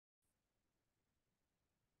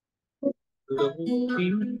楼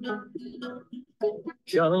梯，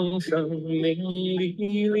将生命历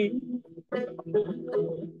历，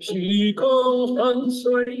虚空粉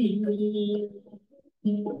碎你，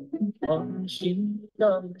放心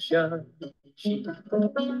当下。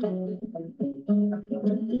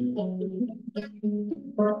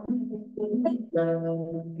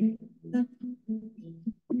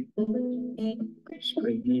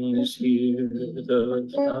Spring is here, the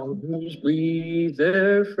flowers breathe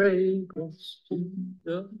their fragrance to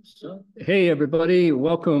the sun. Hey, everybody,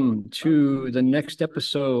 welcome to the next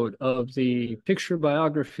episode of the picture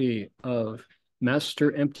biography of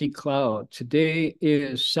Master Empty Cloud. Today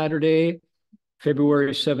is Saturday,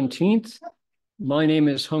 February 17th. My name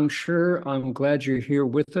is Heng. I'm glad you're here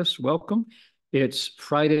with us. Welcome. It's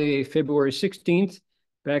Friday, February 16th,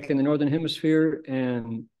 back in the Northern Hemisphere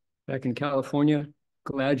and back in California.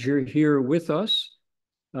 Glad you're here with us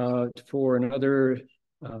for another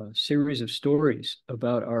series of stories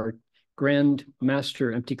about our Grand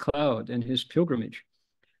Master Empty Cloud and his pilgrimage.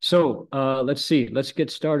 So let's see. Let's get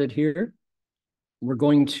started here. We're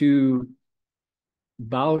going to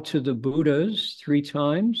bow to the Buddhas 3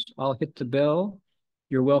 times. I'll hit the bell.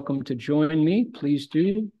 You're welcome to join me. Please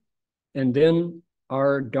do. And then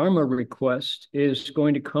our Dharma request is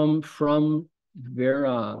going to come from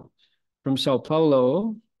Vera, from Sao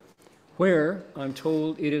Paulo, where I'm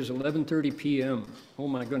told it is 11:30 p.m. Oh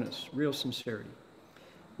my goodness, real sincerity.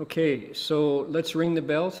 Okay, so let's ring the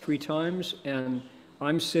bell 3 times, and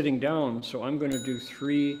I'm sitting down, so I'm going to do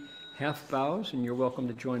 3 half bows, and you're welcome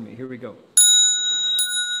to join me. Here we go.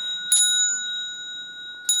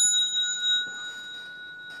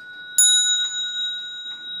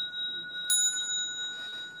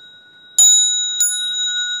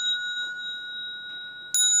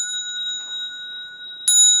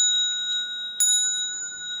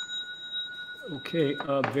 Okay,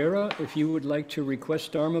 Vera, if you would like to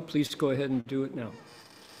request Dharma, please go ahead and do it now.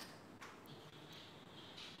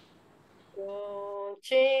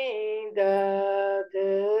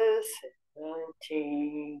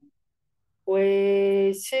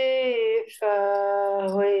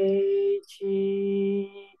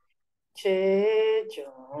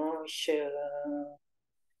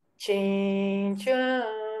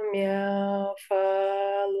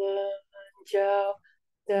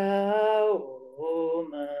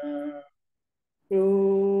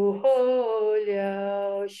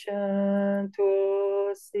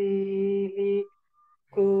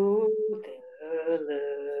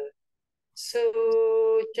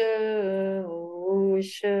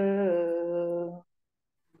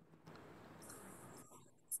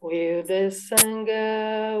 Will the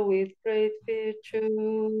Sangha with great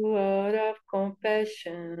virtue out of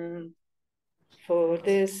compassion for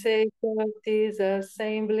the sake of this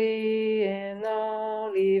assembly and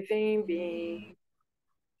all living beings,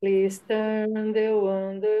 please turn the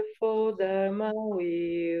wonderful Dharma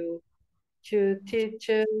wheel to teach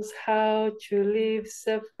us how to live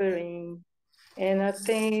suffering and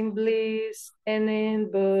attain bliss and in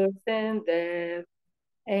birth and death,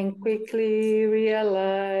 and quickly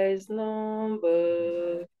realize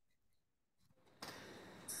non-birth.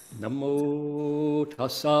 Namo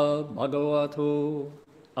tassa bhagavato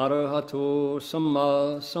arahato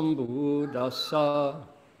samma sambuddhassa.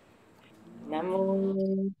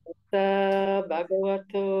 Namo tassa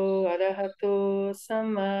bhagavato arahato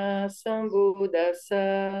samma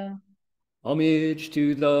sambuddhassa. Homage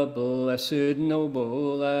to the blessed,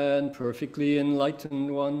 noble, and perfectly enlightened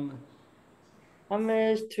one.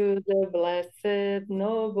 Homage to the blessed,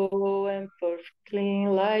 noble, and perfectly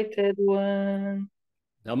enlightened one.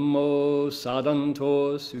 Namo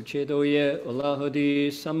sadanto suchedoye ulahadi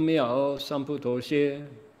samyao samputoshe.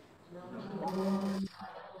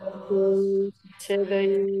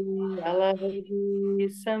 Chedai alahadi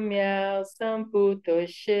samyao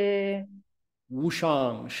samputoshe. 无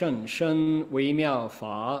上甚深微妙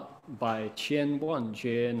法，百千万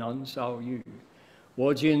劫难遭遇。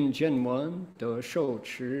我今见闻得受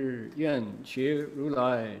持，愿解如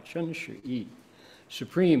来真实义。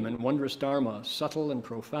Supreme and wondrous Dharma, subtle and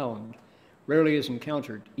profound, rarely is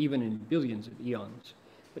encountered even in billions of eons.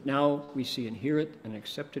 But now we see and hear it and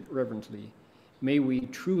accept it reverently. May we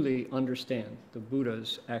truly understand the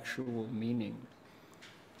Buddha's actual meaning.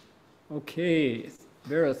 Okay,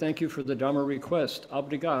 Vera, thank you for the Dharma request.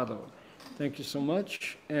 Obrigado. Thank you so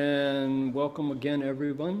much, and welcome again,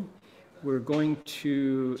 everyone. We're going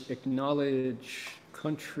to acknowledge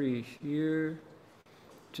country here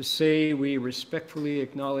to say we respectfully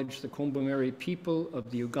acknowledge the Kombumerri people of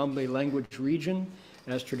the Ugambe language region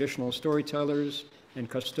as traditional storytellers and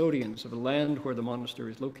custodians of the land where the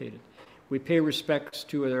monastery is located. We pay respects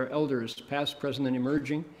to their elders, past, present, and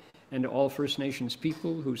emerging, and to all First Nations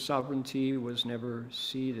people whose sovereignty was never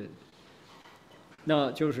ceded. 那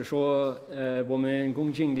就是说，我们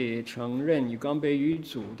恭敬地承认与冈贝语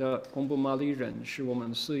族的贡布马里人是我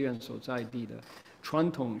们寺院所在地的传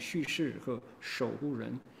统叙事和守护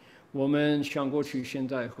人。我们向过去、现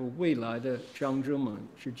在和未来的长者们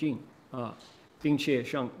致敬啊，并且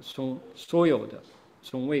向所有的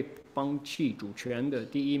从未放弃主权的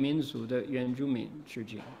第一民族的原住民致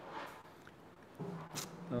敬。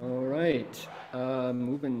All right,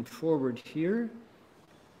 moving forward here.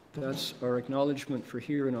 That's our acknowledgement for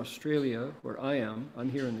here in Australia, where I am. I'm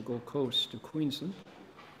here in the Gold Coast of Queensland.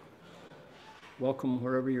 Welcome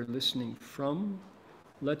wherever you're listening from.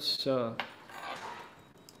 Let's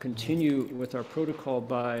continue with our protocol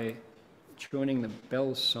by joining the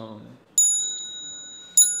bell song.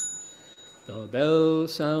 The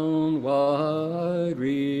bells sound wide,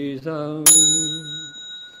 resound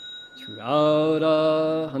throughout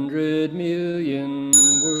 100 million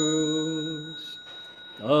worlds.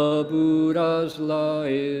 The Buddha's law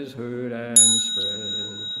is heard and spread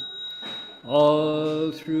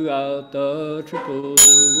all throughout the triple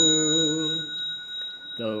world.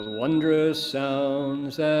 The wondrous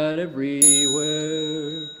sounds that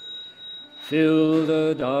everywhere fill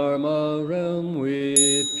the Dharma realm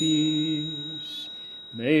with peace.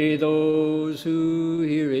 May those who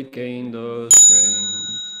hear it gain the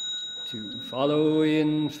strength to follow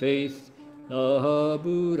in faith the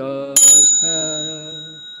Buddha's path.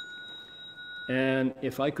 And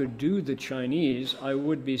if I could do the Chinese, I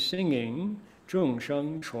would be singing 众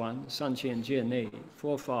生传3000界内，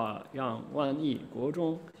佛法让万亿国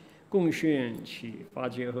中，共训起法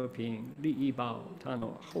界和平，利益报他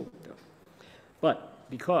诺后德。But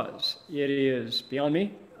because it is beyond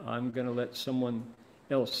me, I'm going to let someone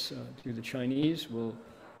else do the Chinese. We'll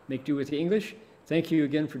make do with the English. Thank you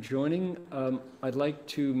again for joining. I'd like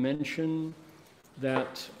to mention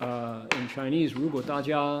that in Chinese, 如果大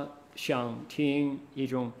家想听一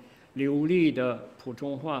种流利的普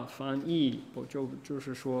通话翻译，就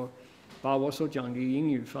是说把我所讲的英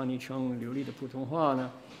语翻译成流利的普通话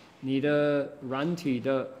呢，你的软体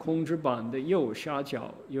的控制板的右下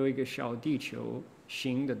角有一个小地球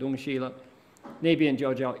形的东西了，那边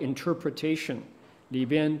叫 interpretation， 里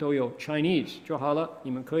边都有 Chinese 就好了，你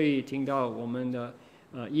们可以听到我们的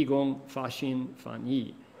义工发心翻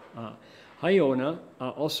译啊。还有呢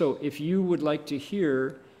also if you would like to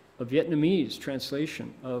hear a Vietnamese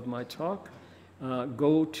translation of my talk,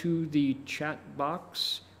 go to the chat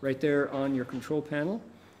box right there on your control panel,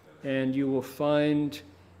 and you will find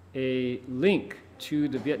a link to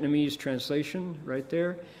the Vietnamese translation right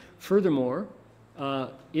there. Furthermore,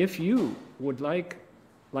 if you would like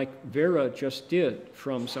Vera just did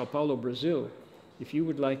from Sao Paulo, Brazil, if you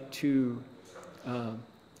would like to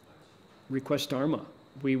request Dharma,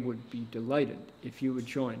 we would be delighted if you would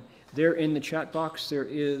join. There in the chat box, there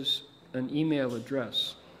is an email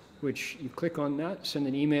address, which you click on that, send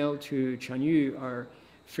an email to Chanyu, our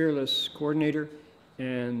fearless coordinator,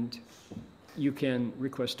 and you can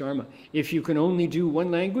request Dharma. If you can only do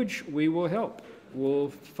one language, we will help. We'll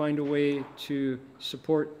find a way to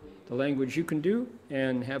support the language you can do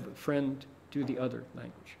and have a friend do the other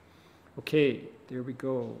language. Okay, there we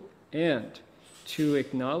go. And to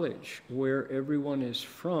acknowledge where everyone is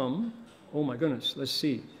from, oh my goodness, let's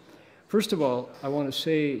see. First of all, I want to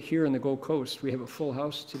say here in the Gold Coast, we have a full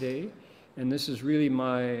house today, and this is really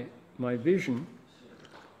my vision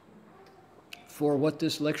for what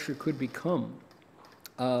this lecture could become.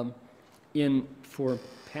 For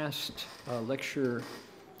past lecture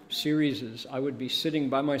series, I would be sitting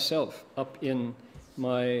by myself up in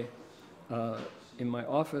my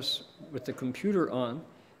office with the computer on,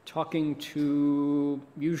 talking to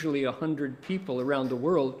usually 100 people around the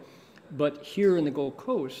world. But here in the Gold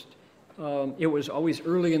Coast, it was always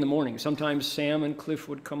early in the morning. Sometimes Sam and Cliff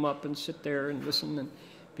would come up and sit there and listen and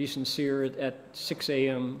be sincere at 6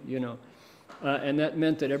 a.m., you know. And that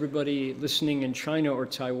meant that everybody listening in China or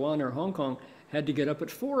Taiwan or Hong Kong had to get up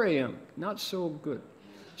at 4 a.m. Not so good.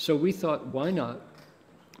 So we thought, why not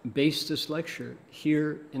base this lecture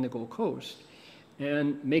here in the Gold Coast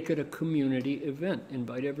and make it a community event.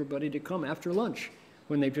 Invite everybody to come after lunch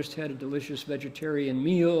when they've just had a delicious vegetarian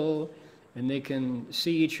meal, and they can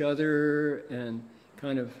see each other and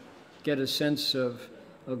kind of get a sense of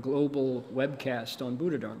a global webcast on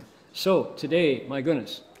Buddha Dharma. So today, my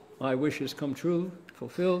goodness, my wish has come true,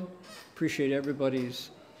 fulfilled. Appreciate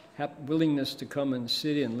everybody's willingness to come and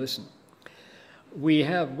sit and listen. We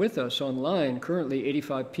have with us online currently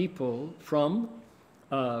 85 people from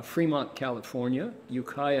Fremont, California,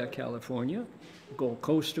 Ukiah, California, Gold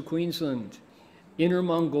Coast of Queensland, Inner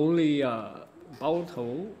Mongolia,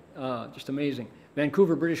 Balto, just amazing.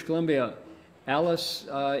 Vancouver, British Columbia. Alice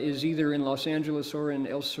is either in Los Angeles or in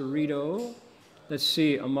El Cerrito. Let's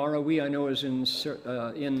see, Amarawi I know is in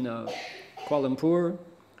Kuala Lumpur.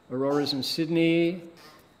 Aurora's in Sydney.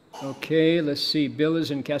 Okay, let's see, Bill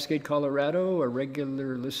is in Cascade, Colorado, a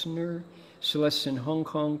regular listener. Celeste's in Hong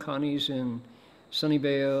Kong, Connie's in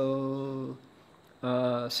Sunnyvale.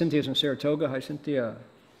 Cynthia's in Saratoga. Hi, Cynthia.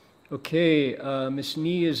 Okay, Miss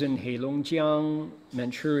Ni is in Heilongjiang,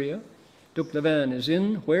 Manchuria. Duc Levan is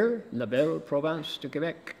in where? La Belle Province de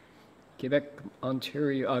Quebec. Quebec,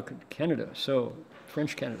 Ontario, Canada, so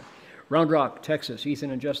French Canada. Round Rock, Texas.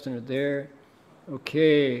 Ethan and Justin are there.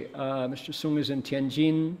 Okay, Mr. Sung is in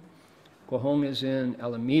Tianjin. Guohong is in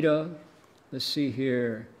Alameda. Let's see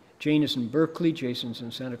here. Jane is in Berkeley. Jason's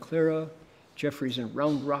in Santa Clara. Jeffrey's in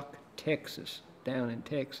Round Rock, Texas, down in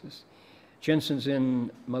Texas. Jensen's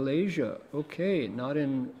in Malaysia. Okay, not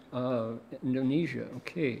in Indonesia.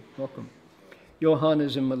 Okay, welcome. Johan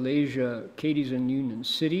is in Malaysia. Katie's in Union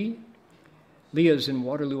City. Leah's in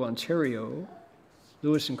Waterloo, Ontario.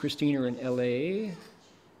 Louis and Christine are in LA.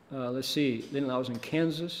 Let's see, Lin Lao's in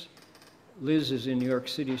Kansas. Liz is in New York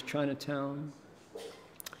City's Chinatown.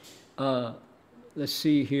 Let's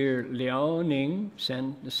see here, Liao Ning,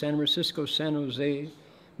 San Francisco, San Jose,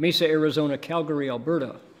 Mesa, Arizona, Calgary,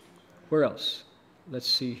 Alberta. Where else? Let's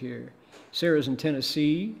see here. Sarah's in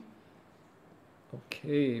Tennessee.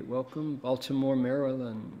 Okay, welcome. Baltimore,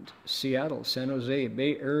 Maryland, Seattle, San Jose,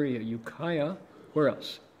 Bay Area, Ukiah. Where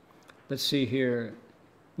else? Let's see here.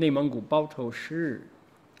 内蒙古包头市.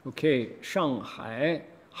 Okay, Shanghai,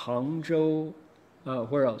 Hangzhou.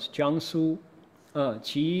 Where else? 江苏,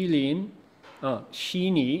 吉林, 悉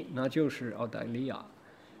尼, 那就是澳大利亚.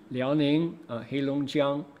 辽宁, 黑龙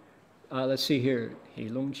江. Let's see here. 黑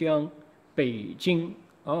龙江, 北京.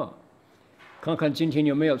 看看今天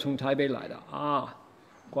有没有从台北来的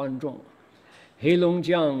观众。黑龙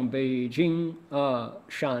江、北京、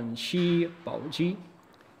陕西宝鸡、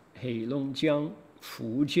黑龙江、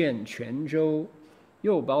福建泉州、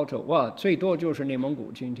又包头，哇，最多就是内蒙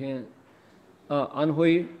古今天。安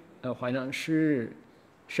徽、淮南市、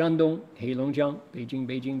山东、黑龙江、北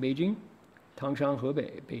京、唐山、河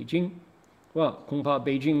北、北京，哇，恐怕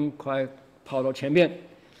北京快跑到前边。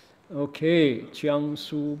OK， 江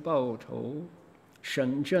苏包头，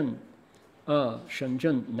深圳，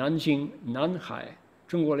南京、南海，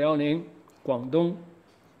中国辽宁、广东，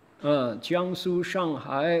江苏、上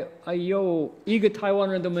海，哎呦，一个台湾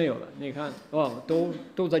人都没有了。你看，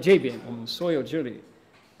都在这边，我们所有这里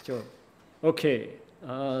就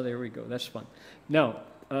OK。There we go. That's fun. Now,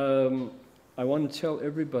 I want to tell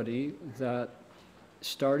everybody that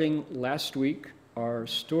starting last week, our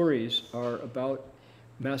stories are about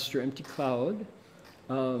Master Empty Cloud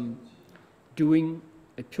doing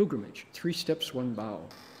a pilgrimage, 3 steps, 1 bow.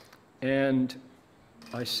 And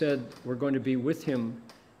I said we're going to be with him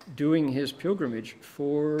doing his pilgrimage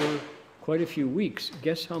for quite a few weeks.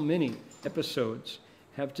 Guess how many episodes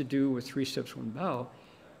have to do with 3 steps, 1 bow?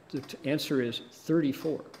 The answer is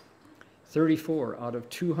 34. 34 out of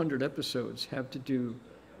 200 episodes have to do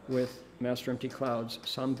with Master Empty Cloud's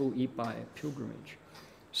Sanbu Ipai pilgrimage.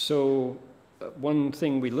 So one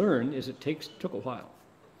thing we learned is it took a while.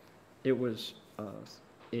 It was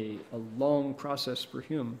a long process for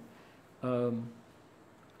him.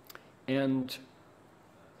 And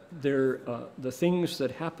the things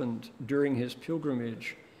that happened during his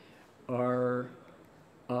pilgrimage are,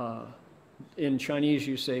 in Chinese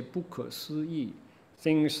you say 不可思议,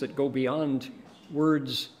 things that go beyond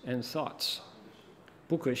words and thoughts.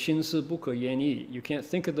 不可心思,不可言议. You can't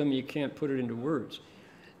think of them, you can't put it into words.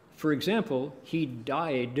 For example, he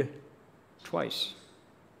died twice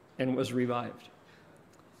and was revived.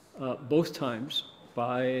 Both times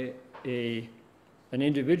by an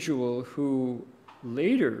individual who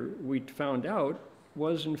later we found out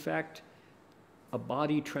was in fact a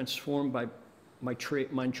body transformed by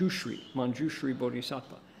Manjushri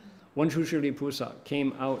Bodhisattva. Manjushri Pusa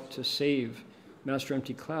came out to save Master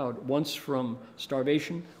Empty Cloud, once from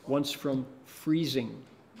starvation, once from freezing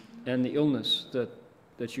and the illness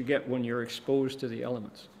that you get when you're exposed to the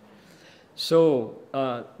elements. So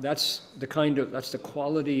that's the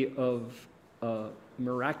quality of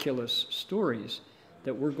miraculous stories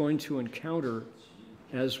that we're going to encounter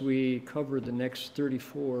as we cover the next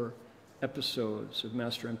 34 episodes of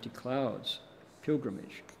Master Empty Cloud's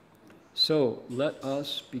pilgrimage. So let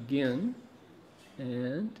us begin,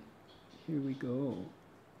 and here we go.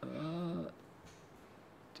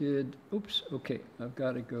 Oops, okay, I've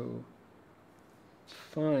got to go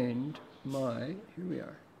find here we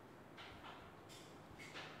are.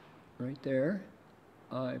 right there.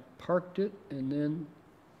 I parked it, and then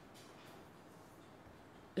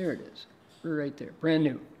there it is, right there, brand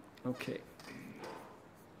new. Okay.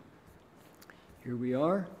 Here we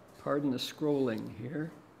are. Pardon the scrolling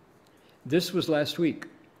here. This was last week.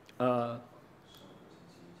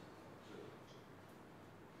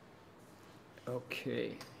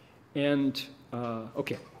 Okay. And,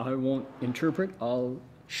 okay, I won't interpret. I'll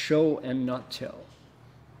show and not tell.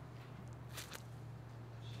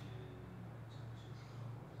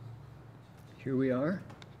 Here we are.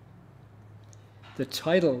 The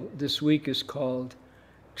title this week is called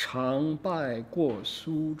常拜过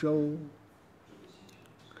苏州.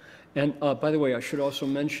 And by the way, I should also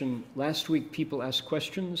mention, last week people asked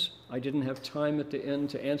questions. I didn't have time at the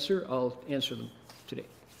end to answer. I'll answer them today.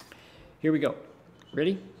 Here we go.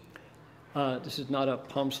 Ready? This is not a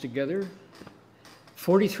palms together.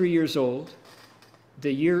 43 years old.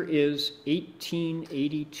 The year is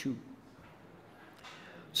 1882.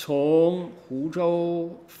 从湖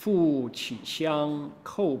州复启乡，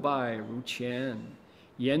叩拜如前，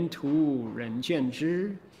沿途人见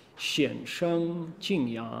之，显生敬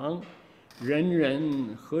仰，人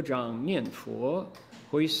人合掌念佛，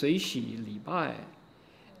会随喜礼拜。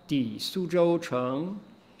抵苏州城，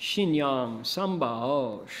信仰三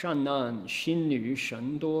宝，善男信女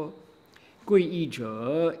甚多，皈依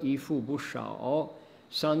者亦复不少，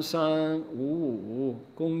三三五五，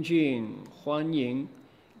恭敬欢迎。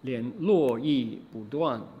 连络绎不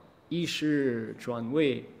断，一时转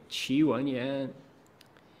为奇闻言。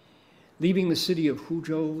Leaving the city of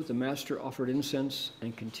Huzhou, the master offered incense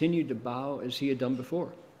and continued to bow as he had done before.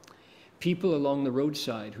 People along the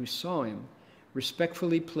roadside who saw him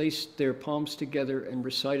respectfully placed their palms together and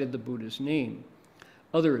recited the Buddha's name.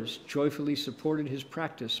 Others joyfully supported his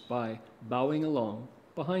practice by bowing along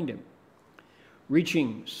behind him.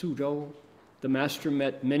 Reaching Suzhou, the master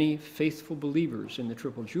met many faithful believers in the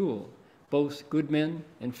Triple Jewel, both good men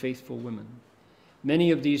and faithful women.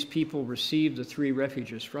 Many of these people received the three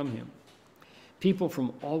refuges from him. People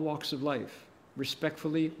from all walks of life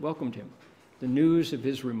respectfully welcomed him. The news of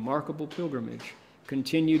his remarkable pilgrimage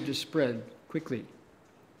continued to spread quickly.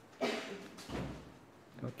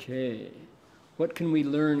 Okay, what can we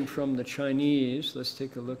learn from the Chinese? Let's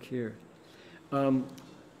take a look here.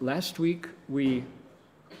 Last week, we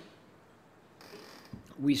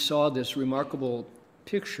saw this remarkable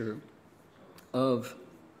picture of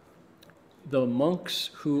the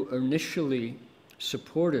monks who initially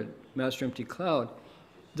supported Master Empty Cloud.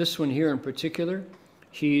 This one here in particular,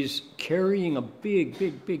 he's carrying a big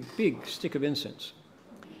stick of incense.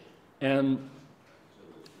 And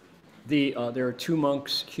there are two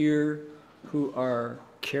monks here who are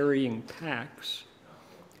carrying packs.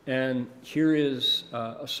 And here is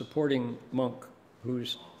a supporting monk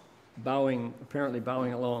who's apparently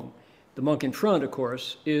bowing along. The monk in front, of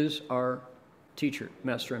course, is our teacher,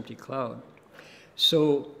 Master Empty Cloud.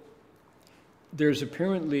 So there's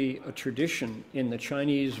apparently a tradition in the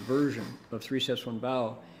Chinese version of Three Steps, One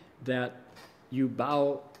Bow that you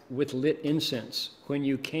bow with lit incense when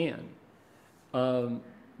you can.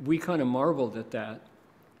 We kind of marveled at that,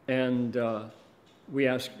 and we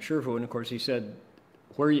asked Shifu, and of course he said,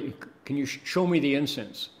 can you show me the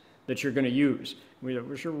incense that you're going to use? We said,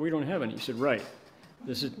 well, sure, we don't have any. He said, right,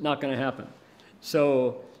 this is not going to happen.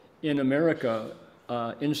 So in America,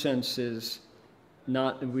 incense is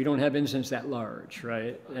not, we don't have incense that large,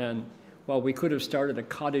 right? And while we could have started a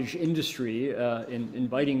cottage industry in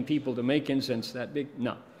inviting people to make incense that big,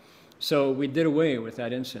 no. So we did away with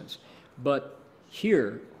that incense. But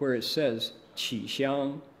here, where it says qi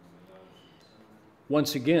xiang,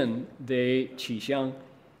 once again, they qi xiang,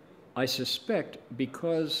 I suspect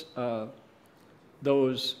because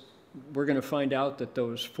we're going to find out that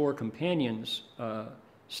those four companions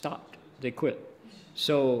stopped, they quit.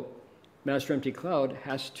 So Master Empty Cloud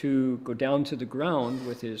has to go down to the ground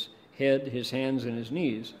with his head, his hands, and his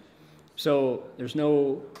knees. So there's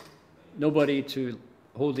nobody to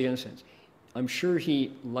hold the incense. I'm sure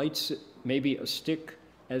he lights maybe a stick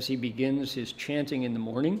as he begins his chanting in the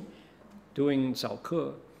morning, doing Cao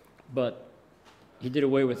Ke, but he did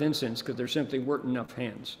away with incense because there simply weren't enough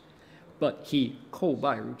hands. But he kou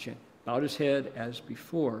bai ru qian, bowed his head as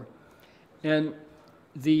before. And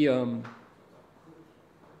the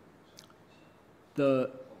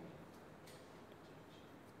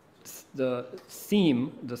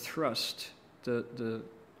theme, the thrust, the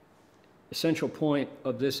essential point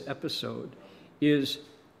of this episode is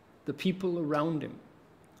the people around him,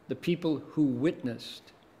 the people who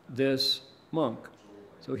witnessed this monk.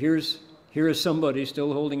 So here is somebody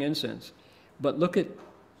still holding incense, but look at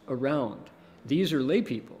around. These are lay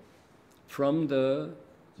people from the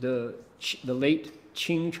the late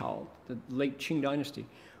Qing Chao, the late Qing dynasty,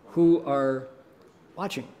 who are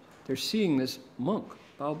watching. They're seeing this monk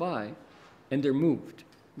bow by, and they're moved.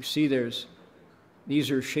 You see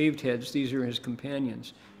these are shaved heads, these are his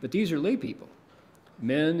companions, but these are lay people,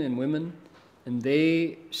 men and women, and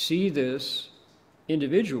they see this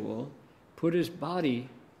individual put his body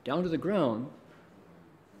down to the ground,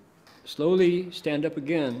 slowly stand up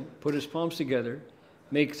again, put his palms together,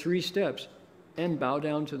 make 3 steps, and bow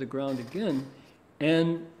down to the ground again,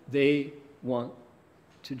 and they want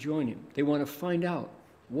to join him. They want to find out,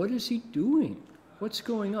 what is he doing? What's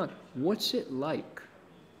going on? What's it like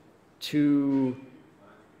to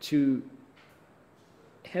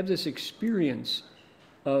have this experience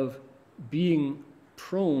of being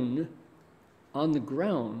prone on the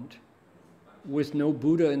ground with no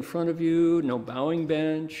Buddha in front of you, no bowing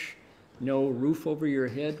bench, no roof over your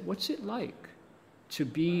head? What's it like to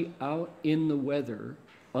be out in the weather,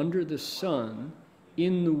 under the sun,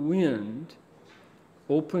 in the wind,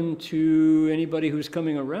 open to anybody who's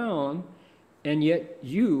coming around, and yet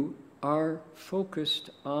you are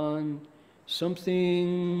focused on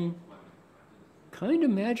something kind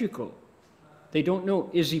of magical? They don't know,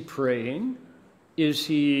 is he praying? Is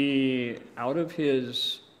he out of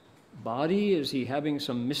his body? Is he having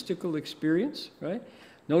some mystical experience, right?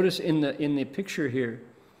 Notice in the picture here,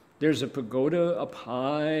 there's a pagoda up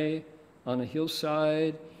high on a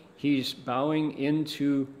hillside. He's bowing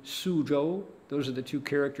into Suzhou. Those are the 2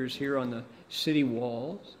 characters here on the city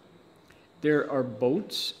walls. There are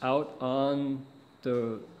boats out on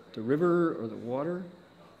the river or the water.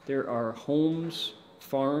 There are homes,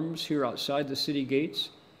 farms here outside the city gates.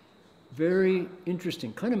 Very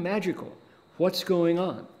interesting, kind of magical. What's going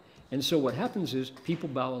on? And so what happens is people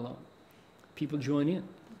bow along. People join in.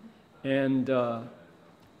 And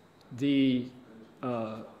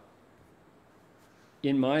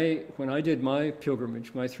when I did my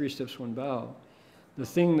pilgrimage, my 3 steps, 1 bow,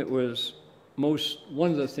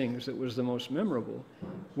 one of the things that was the most memorable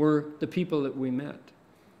were the people that we met.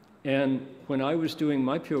 And when I was doing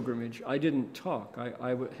my pilgrimage, I didn't talk.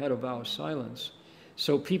 I had a vow of silence.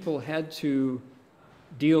 So people had to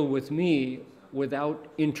deal with me without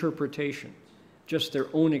interpretation, just their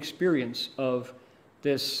own experience of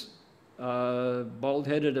this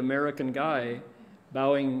bald-headed American guy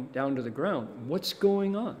bowing down to the ground. What's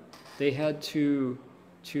going on? They had to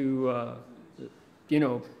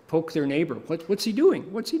poke their neighbor. What's he doing?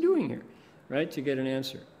 What's he doing here? Right, to get an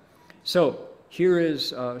answer. So here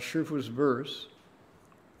is Shifu's verse.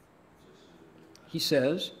 He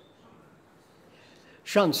says,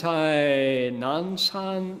 上蔡南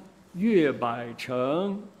山月百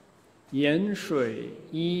城，盐水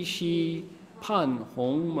依稀盼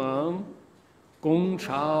鸿蒙。宫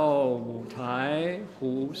朝舞台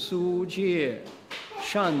胡苏界，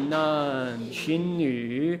善男信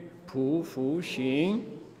女匍匐行。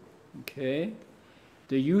Okay,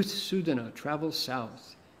 the youth Sudana travels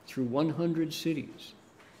south through 100 cities.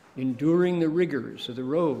 Enduring the rigors of the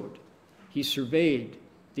road, he surveyed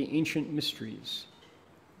the ancient mysteries.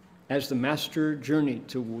 As the master journeyed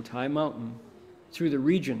to Wutai Mountain through the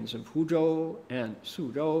regions of Huzhou and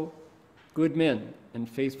Suzhou, good men and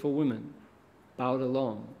faithful women bowed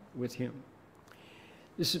along with him.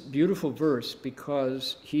 This is a beautiful verse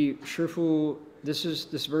because Shifu,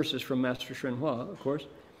 this verse is from Master Xuyun Lecture, of course,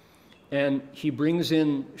 and he brings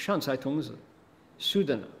in Shancai Tongzi,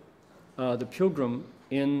 Sudana, the pilgrim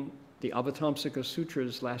in the Avatamsaka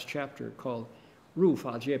Sutra's last chapter called Ru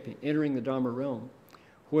Fa Jieping, entering the Dharma realm,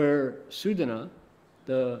 where Sudana,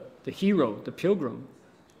 the hero, the pilgrim,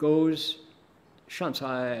 goes,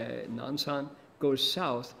 Shancai Nansan, goes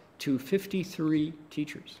south to 53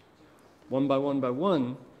 teachers, one by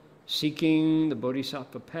one, seeking the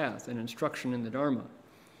Bodhisattva path and instruction in the Dharma.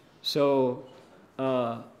 So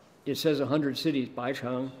it says 100 cities,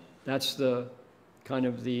 Baichang, that's the kind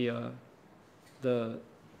of the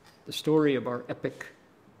story of our epic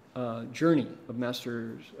journey of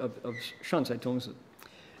masters, of Shancai Tongzi.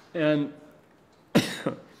 And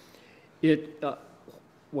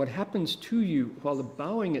what happens to you while the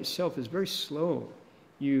bowing itself is very slow,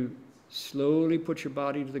 you slowly put your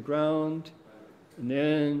body to the ground, and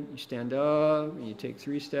then you stand up, and you take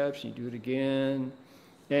 3 steps, and you do it again.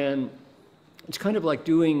 And it's kind of like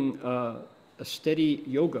doing a steady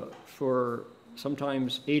yoga for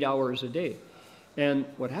sometimes 8 hours a day. And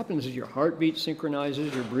what happens is your heartbeat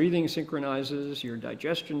synchronizes, your breathing synchronizes, your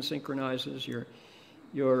digestion synchronizes, your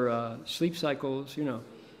sleep cycles,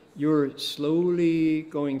 you're slowly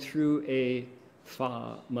going through a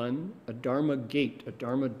Fa Man, a Dharma gate, a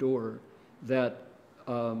Dharma door that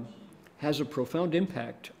has a profound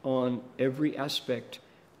impact on every aspect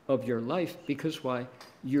of your life, because why?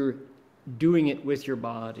 You're doing it with your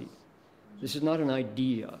body. This is not an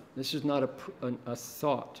idea. This is not a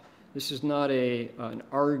thought. This is not an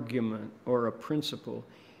argument or a principle.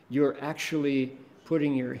 You're actually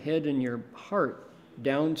putting your head and your heart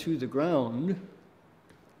down to the ground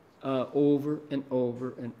over and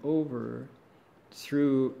over and over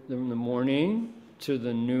through the morning to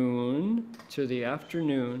the noon, to the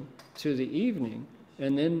afternoon, to the evening,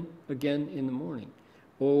 and then again in the morning,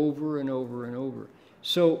 over and over and over.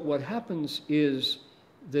 So what happens is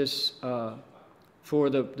this, for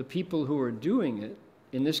the people who are doing it,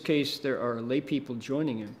 in this case there are lay people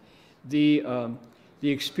joining him, the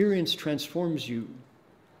experience transforms you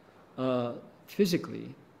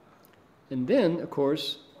physically. And then, of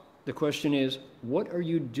course, the question is, what are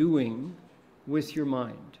you doing with your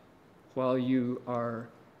mind while you are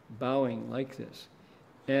bowing like this?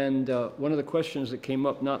 And one of the questions that came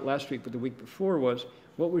up, not last week, but the week before, was,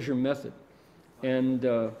 what was your method?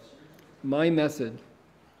 And my method,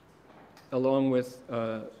 along with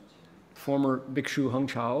former Bhikshu Heng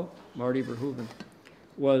Chao, Marty Verhoeven,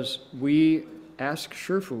 was we asked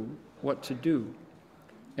Shifu what to do.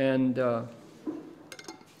 And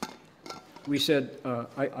we said,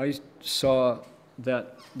 I saw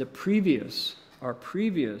that our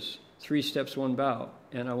previous 3 steps, 1 bow,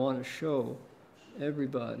 and I want to show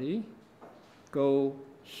everybody, go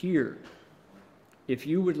here. If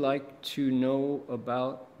you would like to know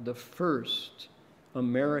about the first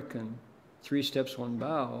American 3 steps, 1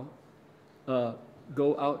 bow,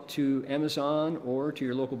 go out to Amazon or to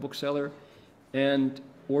your local bookseller and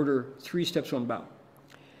order 3 steps, 1 bow.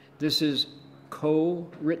 This is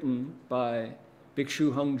co-written by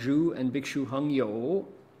Bhikshu Heng Ju and Bhikshu Heng Yo.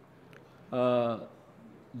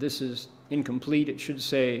 This is incomplete. It should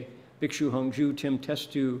say Bhikshu Heng Ju, Tim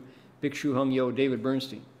Testu, Bhikshu Heng Yo, David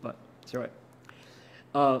Bernstein, but it's all right.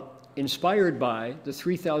 Inspired by the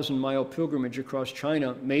 3,000-mile pilgrimage across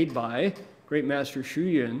China made by great Master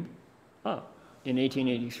Xuyun in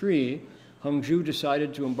 1883, Heng Ju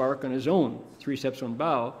decided to embark on his own 3 steps, 1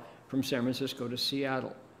 bow from San Francisco to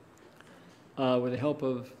Seattle. With the help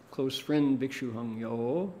of close friend Bhikshu Heng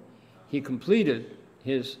Yo, he completed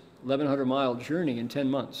his 1,100-mile journey in 10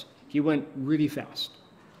 months. He went really fast.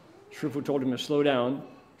 Shifu told him to slow down.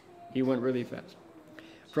 He went really fast.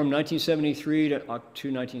 From 1973 to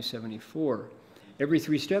 1974, every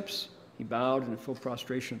 3 steps, he bowed in full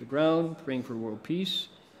prostration of the ground, praying for world peace,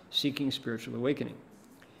 seeking spiritual awakening.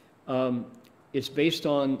 It's based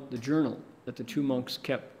on the journal that the 2 monks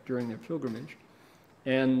kept during their pilgrimage.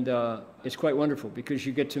 And it's quite wonderful because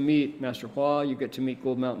you get to meet Master Hua, you get to meet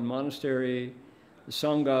Gold Mountain Monastery, the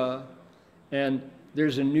Sangha, and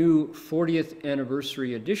there's a new 40th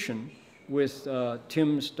anniversary edition with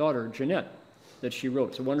Tim's daughter, Jeanette, that she wrote.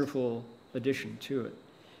 It's a wonderful addition to it.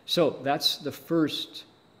 So that's the first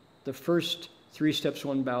 3 steps,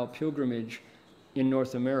 1 bow pilgrimage in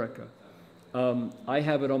North America. I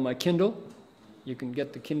have it on my Kindle. You can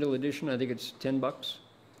get the Kindle edition. I think it's $10.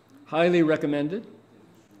 Highly recommended.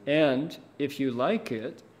 And if you like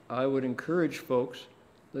it, I would encourage folks,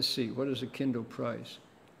 let's see, what is a Kindle price?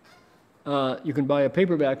 You can buy a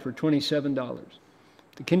paperback for $27.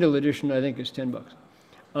 The Kindle edition, I think, is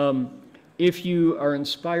 $10. If you are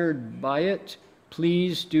inspired by it,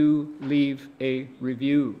 please do leave a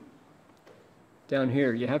review down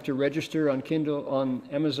here. You have to register on Kindle, on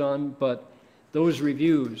Amazon, but those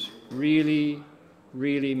reviews really,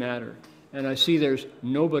 really matter. And I see there's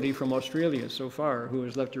nobody from Australia so far who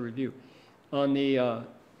has left a review. On the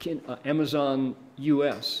Amazon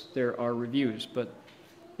US, there are reviews, but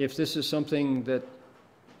if this is something that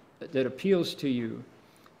appeals to you,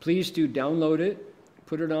 please do download it,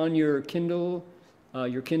 put it on your Kindle.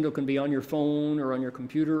 Your Kindle can be on your phone or on your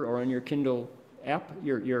computer or on your Kindle app,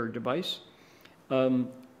 your device.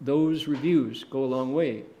 Those reviews go a long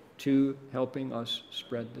way to helping us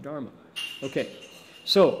spread the Dharma. Okay,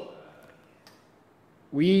 so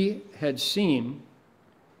we had seen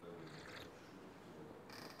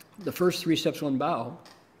the first 3 steps, 1 bow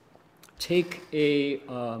take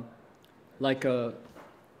like a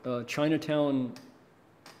Chinatown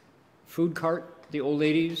food cart, the old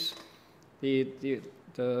ladies, the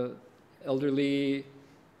elderly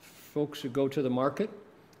folks who go to the market.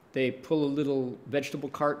 They pull a little vegetable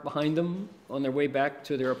cart behind them on their way back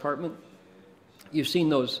to their apartment. You've seen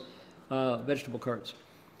those vegetable carts.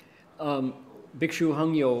 Bhikshu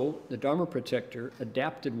Heng Yo, the Dharma protector,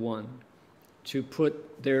 adapted one to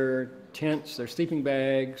put their tents, their sleeping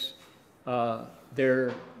bags,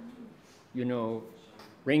 their,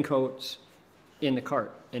 raincoats in the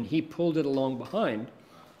cart. And he pulled it along behind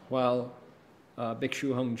while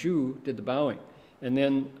Bhikshu Heng Ju did the bowing. And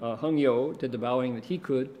then Heng Yo did the bowing that he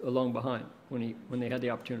could along behind when they had the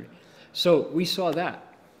opportunity. So we saw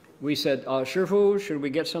that. We said, Shifu, should we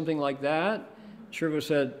get something like that? Shifu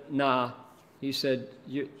said, nah. He said,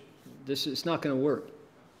 it's not going to work.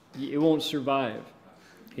 It won't survive,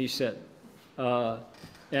 he said.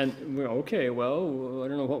 And we're okay, well, I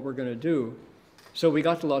don't know what we're going to do. So we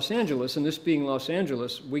got to Los Angeles, and this being Los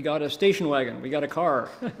Angeles, we got a station wagon, we got a car.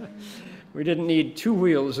 We didn't need 2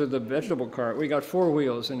 wheels of the vegetable cart. We got 4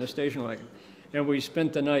 wheels in a station wagon. And we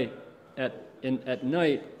spent the night at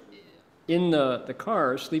night in the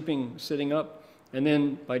car, sleeping, sitting up, and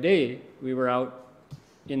then by day, we were out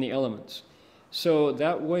in the elements. So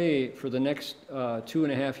that way, for the next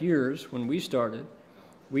 2.5 years, when we started,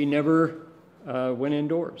 we never went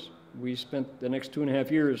indoors. We spent the next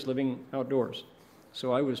 2.5 years living outdoors.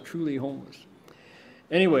 So I was truly homeless.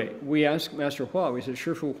 Anyway, we asked Master Hua, we said,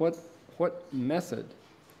 Shifu, what method?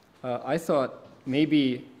 I thought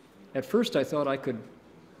maybe, at first I thought I could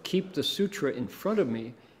keep the sutra in front of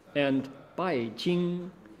me and bai jing,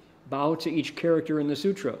 bow to each character in the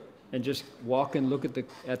sutra, and just walk and look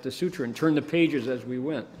at the sutra and turn the pages as we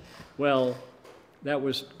went. Well, that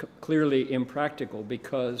was clearly impractical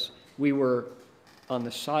because we were on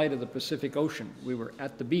the side of the Pacific Ocean. We were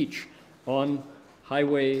at the beach on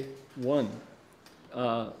Highway 1.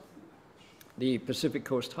 The Pacific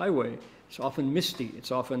Coast Highway, it's often misty,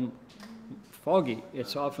 it's often foggy,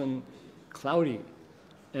 it's often cloudy,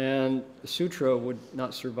 and the sutra would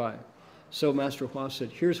not survive. So Master Hua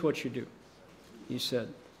said, here's what you do. He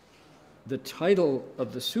said, the title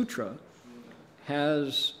of the sutra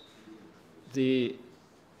has the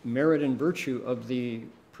merit and virtue of the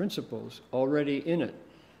principles already in it.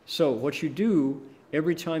 So what you do,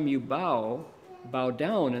 every time you bow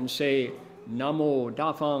down and say, Namo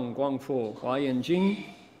Dafang Guangfo Huayan Jing.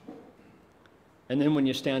 And then when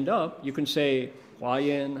you stand up, you can say,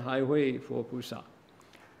 Huayan Haihui Fo Pusa.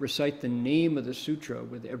 Recite the name of the sutra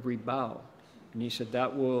with every bow. And he said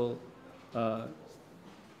that will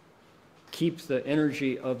keep the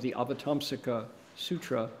energy of the Avatamsaka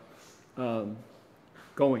Sutra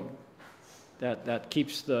going. That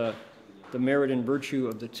keeps the merit and virtue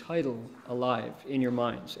of the title alive in your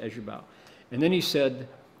minds as you bow. And then he said,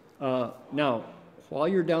 now, while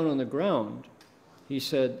you're down on the ground, he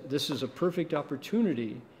said, this is a perfect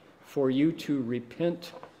opportunity for you to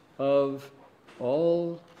repent of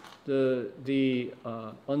all the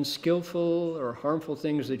unskillful or harmful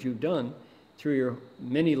things that you've done through your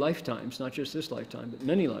many lifetimes, not just this lifetime, but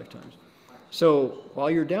many lifetimes. So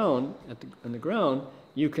while you're down on the ground,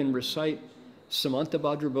 you can recite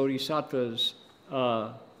Samantabhadra Bodhisattva's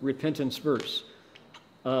repentance verse.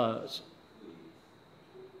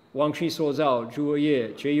 Wang Shi So Zao, Zhuo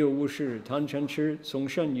Ye, Jie You Wu Shi, Tan Chen Chi, Song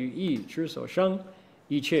Shen Yu Yi, Zhi So Shang,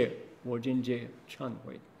 Yi Che, Wo Jin Jie, Chan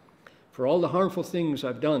Hui. For all the harmful things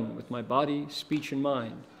I've done with my body, speech, and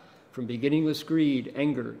mind, from beginningless greed,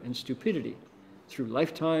 anger, and stupidity, through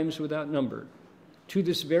lifetimes without number, to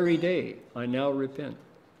this very day, I now repent,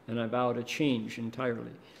 and I vow to change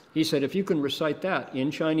entirely. He said, if you can recite that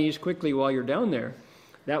in Chinese quickly while you're down there,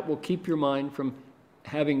 that will keep your mind from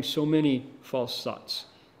having so many false thoughts.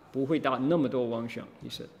 不会打那么多妄想, he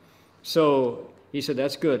said. So he said,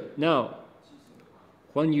 that's good. Now,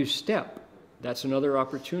 when you step, that's another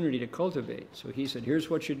opportunity to cultivate. So he said, here's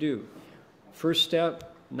what you do. First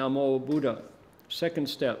step, Namo Buddha. Second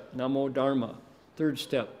step, Namo Dharma. Third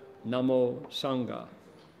step, Namo Sangha.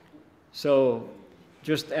 So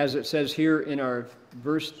just as it says here in our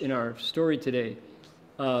verse, in our story today,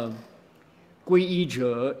 皈依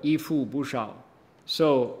者依附不少.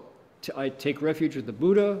 So I take refuge with the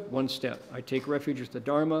Buddha, 1 step. I take refuge with the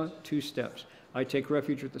Dharma, 2 steps. I take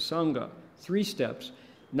refuge with the Sangha, 3 steps.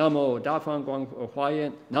 Namo Dafang Guangfo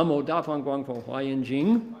Huayan, Namo Dafang Guangfo Huayan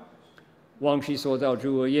Jing, Wang Shi So Zao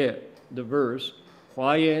Zhuo Ye, the verse,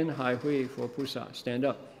 Huayan Hai Hui Fo Pusa, stand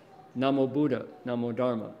up. Namo Buddha, Namo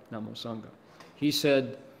Dharma, Namo Sangha. He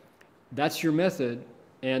said, that's your method,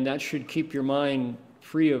 and that should keep your mind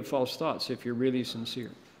free of false thoughts if you're really sincere.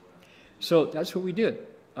 So that's what we did.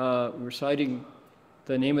 Reciting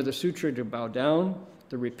the name of the sutra to bow down,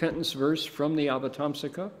 the repentance verse from the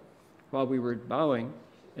Avatamsaka while we were bowing,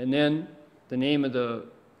 and then the name of the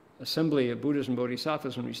assembly of Buddhas and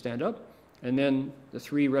Bodhisattvas when we stand up, and then the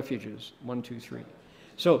 3 refuges, 1, 2, 3.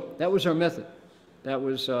 So that was our method. That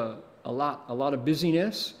was a lot of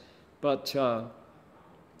busyness, but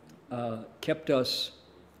kept us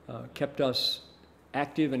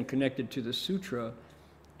active and connected to the sutra.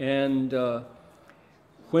 And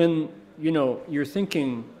when you're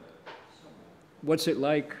thinking, what's it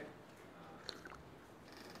like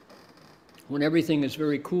when everything is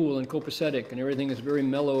very cool and copacetic and everything is very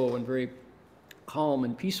mellow and very calm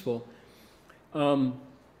and peaceful, that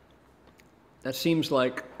seems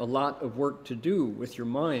like a lot of work to do with your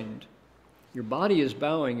mind. Your body is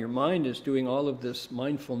bowing, your mind is doing all of this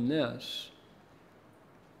mindfulness.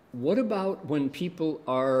 What about when people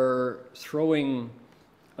are throwing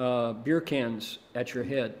beer cans at your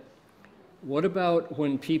head? What about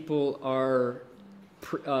when people are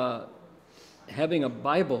having a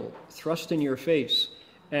Bible thrust in your face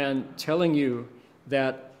and telling you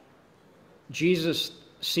that Jesus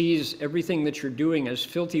sees everything that you're doing as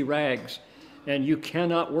filthy rags and you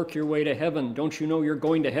cannot work your way to heaven? Don't you know you're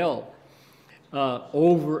going to hell?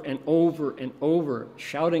 Over and over and over,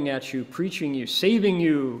 shouting at you, preaching you, saving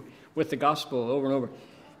you with the gospel over and over.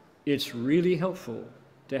 It's really helpful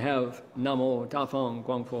to have Namo Dafang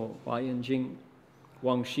Guangpo Huayan Jing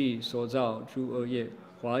Wang Shi So Zao Zhu Ye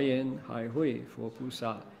Huayan Hai Hui For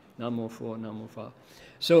Pusa Namo Fo Namo Fa.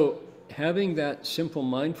 So having that simple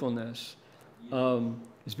mindfulness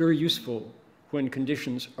is very useful when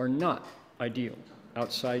conditions are not ideal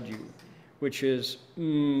outside you, which is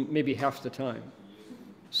maybe half the time.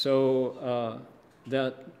 So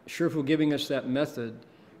that Shifu giving us that method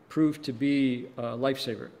proved to be a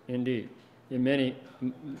lifesaver, indeed, in many,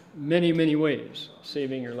 many ways,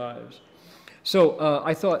 saving your lives. So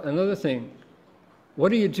I thought another thing, what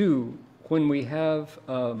do you do when we have,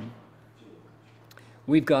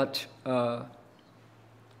 we've got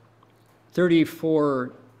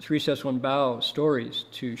 34 Three Steps One Bow stories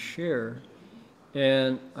to share,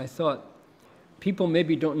 and I thought, people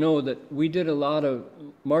maybe don't know that we did a lot of,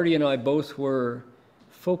 Marty and I both were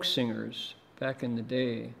folk singers back in the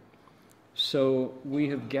day. So we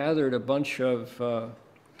have gathered a bunch of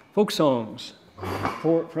folk songs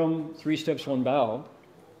from Three Steps One Bow,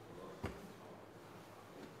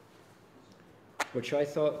 which I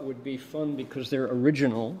thought would be fun because they're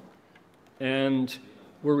original. And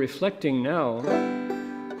we're reflecting now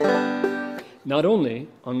not only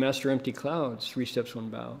on Master Empty Cloud's Three Steps One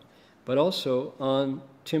Bow, but also on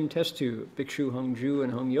Tim Testu, Bhikshu Heng Ju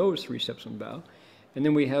and Heng Yo's Three Steps One Bow. And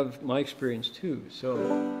then we have my experience too. So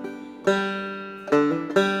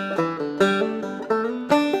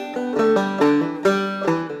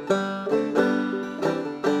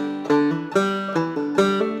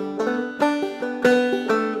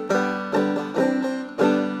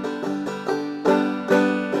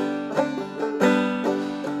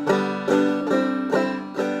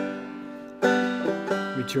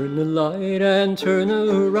turn the light and turn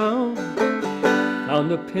around,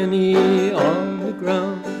 found a penny on the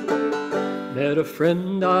ground, met a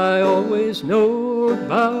friend I always know,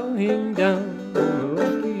 bowing down the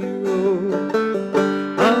rocky road.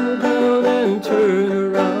 Bow down and turn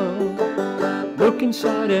around, look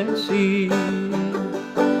inside and see.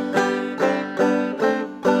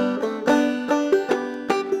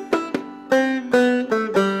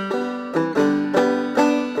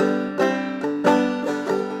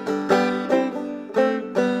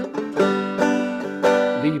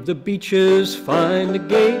 The beaches, find the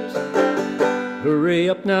gate. Hurry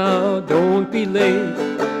up now, don't be late.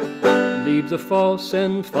 Leave the false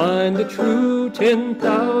and find the true.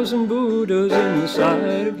 10,000 Buddhas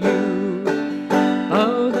inside of you.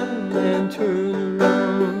 Bow down and turn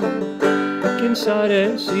around, look inside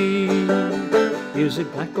and see. Is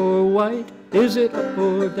it black or white? Is it up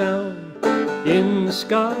or down? In the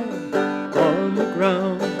sky, on the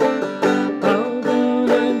ground. Bow down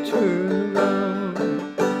and turn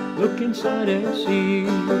around, look inside and see.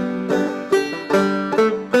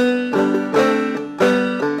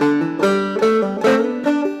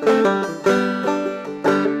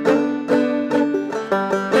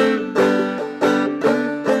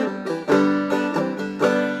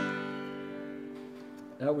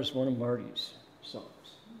 That was one of Marty's songs.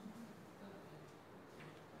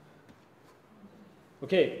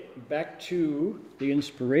 Okay, back to the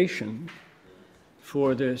inspiration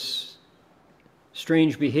for this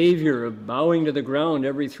strange behavior of bowing to the ground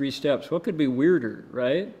every 3 steps. What could be weirder,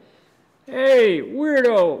 right? Hey,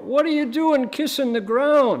 weirdo, what are you doing kissing the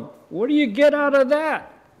ground? What do you get out of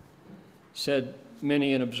that? Said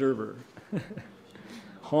many an observer.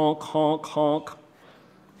 Honk, honk, honk.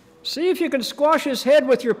 See if you can squash his head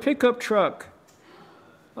with your pickup truck.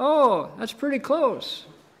 Oh, that's pretty close.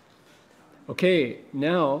 Okay,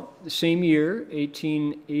 now, the same year,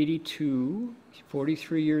 1882,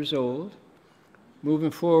 43 years old.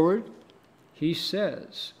 Moving forward, he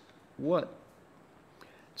says, what?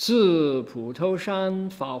 自普头山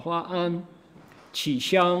法华庵，起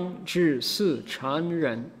香至寺禅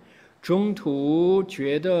人，中途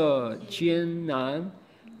觉得艰难，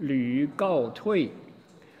屡告退。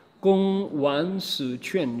公晚死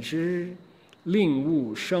劝之，令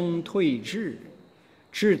勿生退志。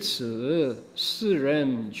至此，四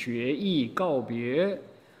人决意告别。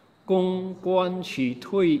公观其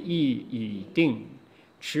退意已定，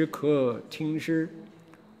只可听之。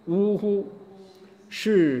呜呼！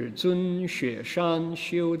世尊雪山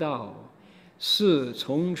修道，四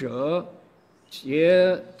从者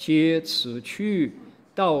皆此去，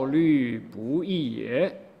道虑不易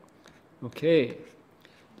也。Okay.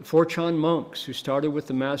 The 4 Chan monks who started with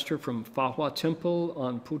the master from Fahua Temple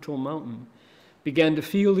on Puto Mountain began to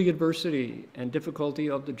feel the adversity and difficulty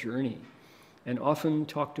of the journey and often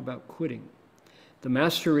talked about quitting. The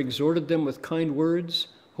master exhorted them with kind words,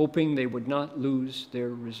 hoping they would not lose their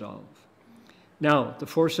resolve. Now, the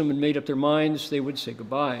foursome had made up their minds they would say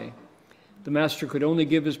goodbye. The master could only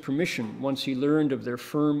give his permission once he learned of their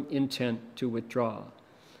firm intent to withdraw.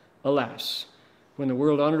 Alas, when the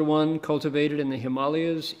world-honored one cultivated in the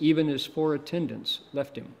Himalayas, even his 4 attendants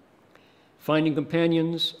left him. Finding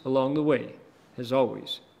companions along the way has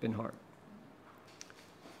always been hard.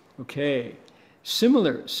 Okay,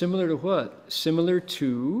 similar to what? Similar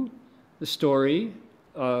to the story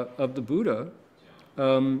of the Buddha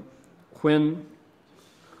when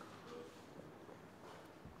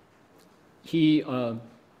he,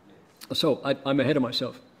 I'm ahead of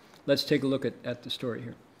myself. Let's take a look at the story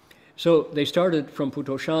here. So they started from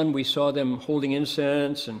Putoshan. We saw them holding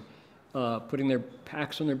incense and putting their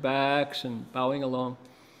packs on their backs and bowing along.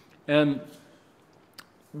 And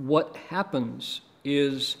what happens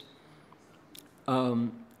is,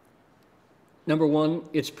 number one,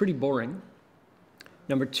 it's pretty boring.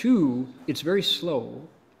 Number 2, it's very slow.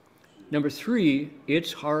 Number 3,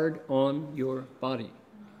 it's hard on your body.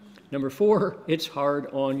 Number 4, it's hard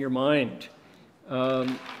on your mind.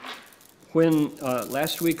 When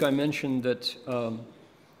last week I mentioned that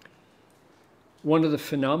one of the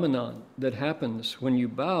phenomena that happens when you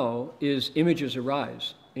bow is images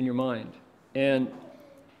arise in your mind. And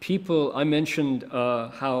people, I mentioned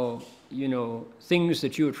how, things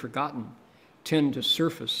that you had forgotten tend to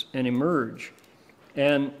surface and emerge.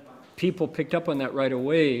 And people picked up on that right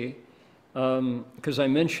away because I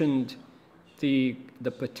mentioned the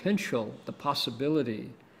potential, the possibility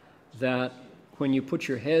that when you put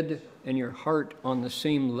your head and your heart on the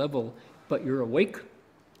same level, but you're awake,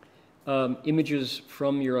 images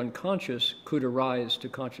from your unconscious could arise to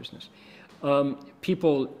consciousness.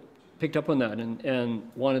 People picked up on that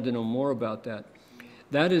and wanted to know more about that.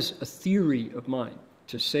 That is a theory of mine,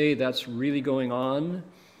 to say that's really going on,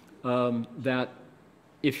 that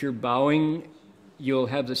if you're bowing, you'll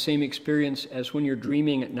have the same experience as when you're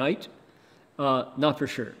dreaming at night. Not for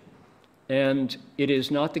sure. And it is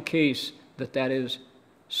not the case that that is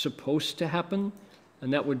supposed to happen.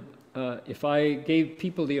 And that would, if I gave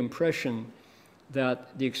people the impression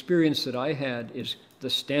that the experience that I had is the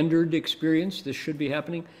standard experience, this should be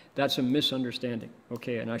happening, that's a misunderstanding.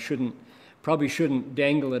 Okay, and I probably shouldn't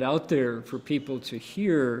dangle it out there for people to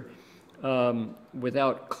hear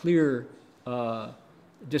without clear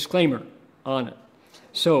disclaimer on it.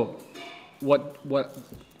 So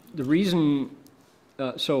the reason,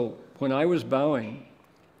 so when I was bowing,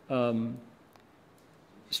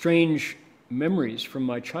 strange memories from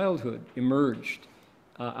my childhood emerged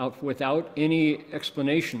out without any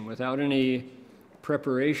explanation, without any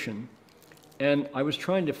preparation. And I was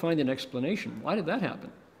trying to find an explanation. Why did that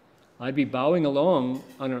happen? I'd be bowing along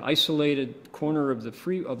on an isolated corner of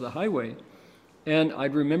the highway, and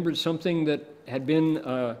I'd remembered something that had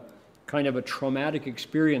been kind of a traumatic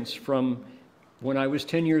experience from when I was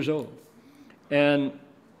 10 years old. And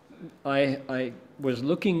I was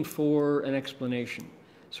looking for an explanation.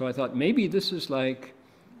 So I thought, maybe this is like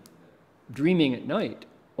dreaming at night,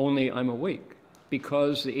 only I'm awake,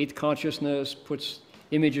 because the 8th consciousness puts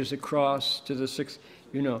images across to the 6th,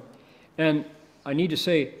 And I need to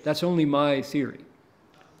say, that's only my theory.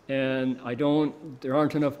 And there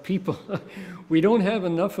aren't enough people. We don't have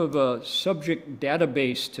enough of a subject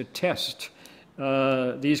database to test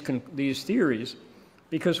these theories,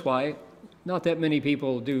 because why? Not that many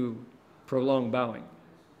people do prolonged bowing.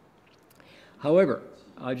 However,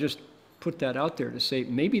 I just put that out there to say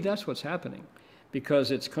maybe that's what's happening,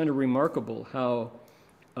 because it's kind of remarkable how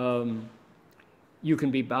you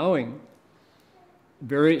can be bowing,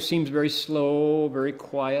 it seems very slow, very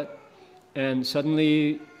quiet, and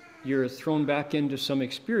suddenly you're thrown back into some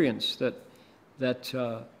experience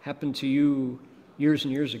that happened to you years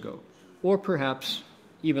and years ago, or perhaps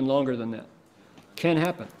even longer than that. Can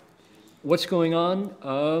happen. What's going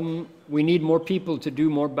on? We need more people to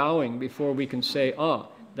do more bowing before we can say,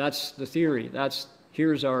 that's the theory.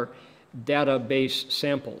 Here's our database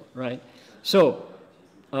sample, right? So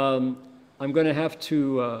I'm going to have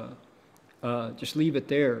to just leave it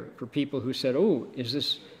there for people who said, oh, is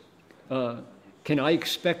this, can I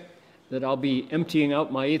expect that I'll be emptying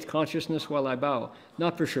out my eighth consciousness while I bow?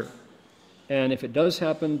 Not for sure. And if it does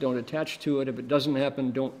happen, don't attach to it. If it doesn't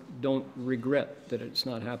happen, don't regret that it's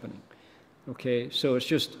not happening. Okay, so it's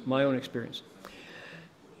just my own experience.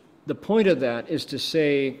 The point of that is to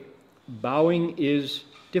say bowing is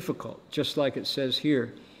difficult, just like it says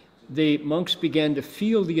here. The monks began to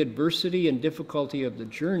feel the adversity and difficulty of the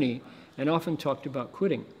journey and often talked about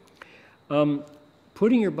quitting.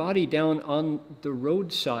 Putting your body down on the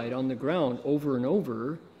roadside, on the ground, over and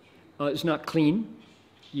over is not clean.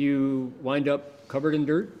 You wind up covered in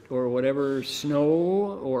dirt or whatever,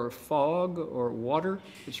 snow or fog or water.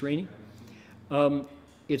 It's raining.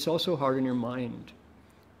 It's also hard on your mind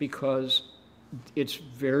because it's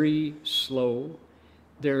very slow.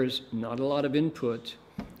 There's not a lot of input.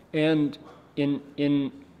 And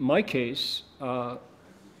in my case,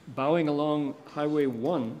 bowing along Highway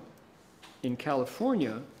 1 in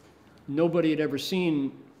California, nobody had ever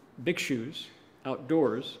seen bhikshus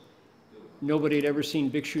outdoors. Nobody had ever seen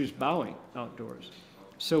bhikshus bowing outdoors.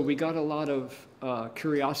 So we got a lot of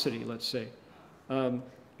curiosity, let's say.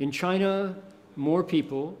 In China, more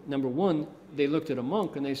people, number one, they looked at a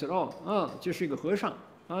monk and they said, oh, 这是一个和尚.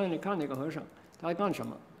你看那个和尚, 他在干什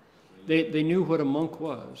么? They knew what a monk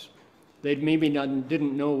was. They maybe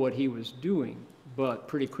didn't know what he was doing, but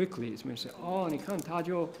pretty quickly, somebody said, 你看他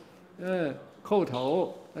就叩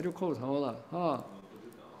头，他就叩头了，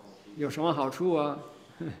有什么好处啊？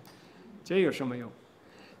这有什么用?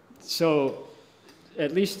 So,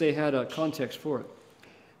 at least they had a context for it.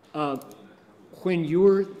 When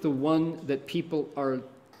you're the one that people are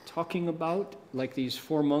talking about, like these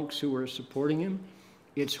 4 monks who were supporting him,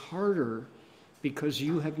 it's harder because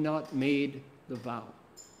you have not made the vow.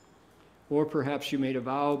 Or perhaps you made a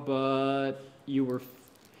vow, but you were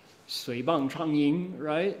随棒唱音,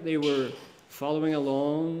 right? They were following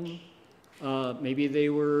along. Maybe they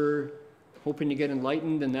were hoping to get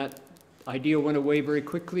enlightened and that idea went away very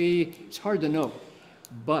quickly. It's hard to know.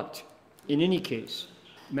 But in any case,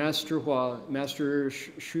 Master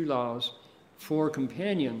Xu Lao's 4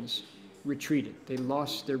 companions retreated. They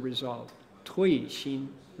lost their resolve. 退心,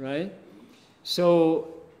 right? So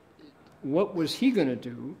what was he going to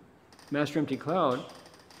do? Master Empty Cloud,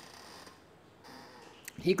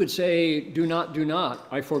 he could say, do not,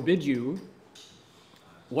 I forbid you.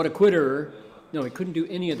 What a quitter. No, he couldn't do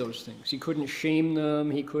any of those things. He couldn't shame them.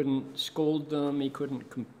 He couldn't scold them. He couldn't,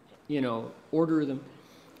 order them.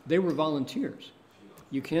 They were volunteers.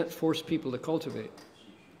 You can't force people to cultivate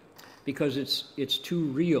because it's too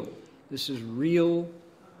real. This is real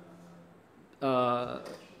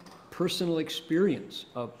personal experience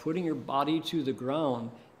of putting your body to the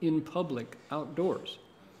ground in public, outdoors.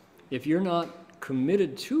 If you're not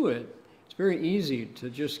committed to it, it's very easy to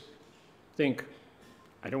just think,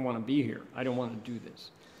 I don't want to be here. I don't want to do this.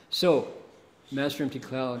 So Master Empty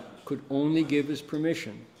Cloud could only give his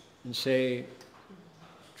permission and say,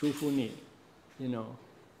 祝福你,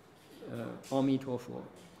 Ami Tofu.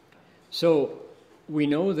 So we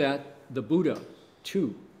know that the Buddha,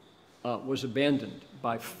 too, was abandoned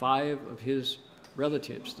by 5 of his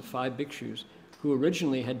relatives, the 5 bhikshus, who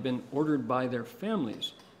originally had been ordered by their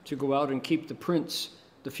families to go out and keep the prince,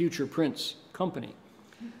 the future prince, company.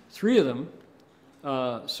 3 of them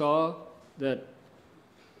saw that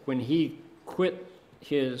when he quit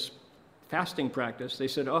his fasting practice, they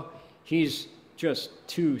said, he's just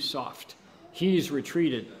too soft. He's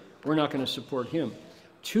retreated. We're not going to support him.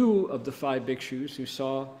 2 of the 5 bhikshus who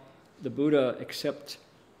saw the Buddha accept,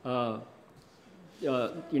 sit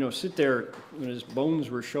there when his bones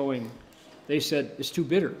were showing, they said, it's too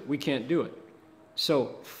bitter. We can't do it.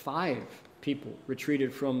 So 5 people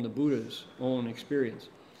retreated from the Buddha's own experience.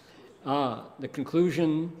 The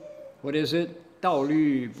conclusion, what is it? 道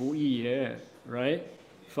律不易也, right?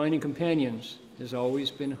 Finding companions has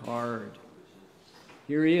always been hard.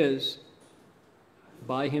 Here he is,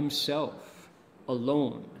 by himself,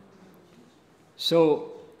 alone.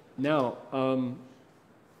 So now,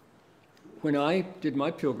 when I did my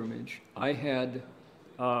pilgrimage, I had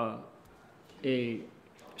a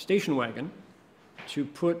station wagon to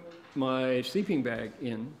put my sleeping bag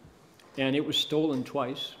in, and it was stolen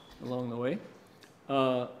twice along the way.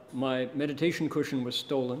 My meditation cushion was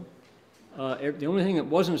stolen. The only thing that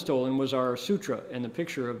wasn't stolen was our sutra and the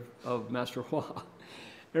picture of Master Hua.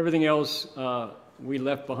 Everything else we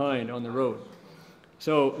left behind on the road.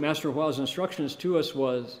 So Master Hua's instructions to us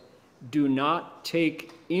was, do not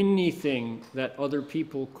take anything that other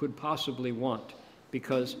people could possibly want,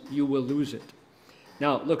 because you will lose it.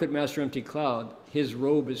 Now, look at Master Empty Cloud. His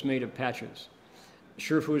robe is made of patches.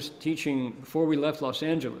 Shifu was teaching, before we left Los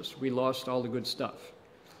Angeles, we lost all the good stuff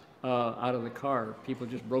out of the car. People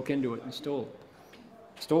just broke into it and stole.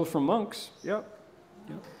 Stole from monks, yep.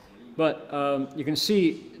 But you can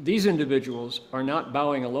see these individuals are not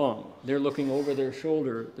bowing along. They're looking over their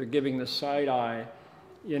shoulder. They're giving the side eye.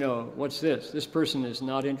 You know, what's this? This person is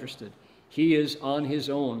not interested. He is on his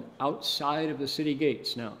own, outside of the city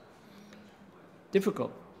gates now.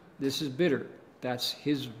 Difficult. This is bitter. That's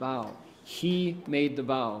his vow. He made the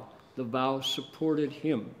vow. The vow supported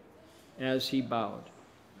him as he bowed.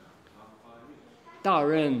 大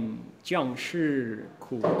人将士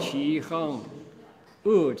苦其恒，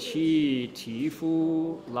恶其体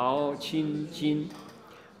肤劳亲近，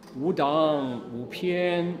无党无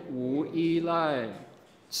偏无依赖，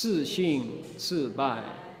自信自败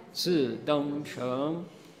自登程。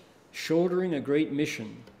Shouldering a great mission,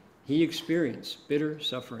 he experienced bitter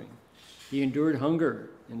suffering. He endured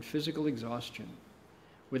hunger and physical exhaustion.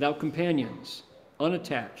 Without companions,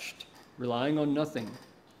 unattached, relying on nothing,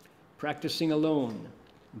 practicing alone,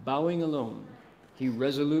 bowing alone, he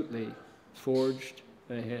resolutely forged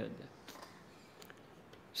ahead.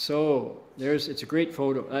 So it's a great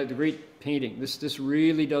photo, a great painting. This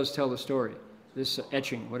really does tell the story. This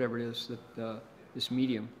etching, whatever it is, this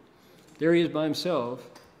medium. There he is by himself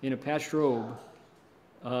in a patched robe,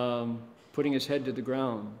 putting his head to the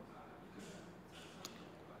ground.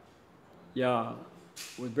 Yeah,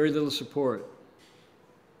 with very little support.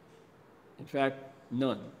 In fact,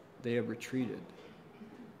 none. They have retreated.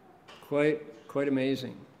 Quite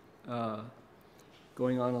amazing,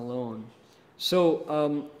 going on alone.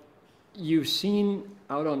 So you've seen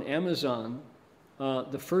out on Amazon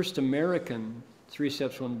the first American 3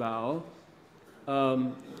 Steps, 1 Bow.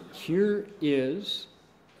 Here is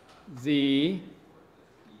the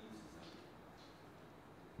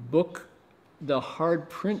book, the hard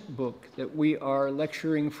print book that we are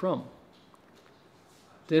lecturing from.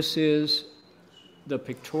 This is the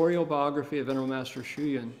pictorial biography of Venerable Master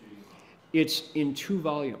Xuyun. It's in 2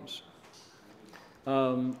 volumes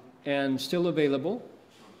and still available.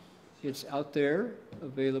 It's out there,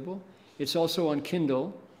 available. It's also on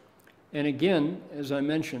Kindle. And again, as I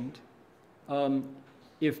mentioned,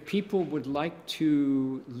 if people would like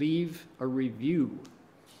to leave a review,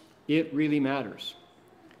 it really matters.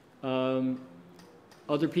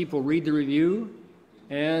 Other people read the review,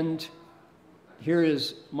 and here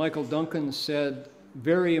is Michael Duncan said,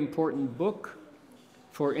 very important book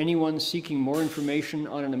for anyone seeking more information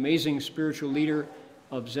on an amazing spiritual leader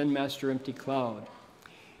of Zen Master Empty Cloud.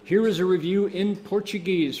 Here is a review in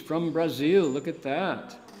Portuguese from Brazil. Look at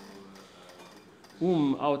that.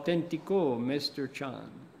 Autêntico, Mr. Chan.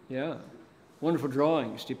 Yeah, wonderful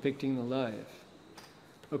drawings depicting the life.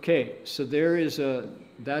 Okay, so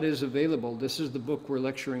that is available. This is the book we're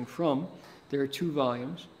lecturing from. There are 2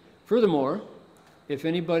 volumes. Furthermore, if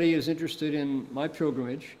anybody is interested in my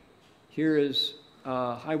pilgrimage, here is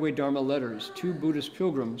Highway Dharma letters. 2 Buddhist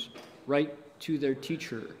pilgrims write to their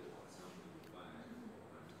teacher.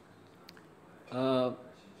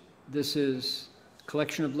 This is a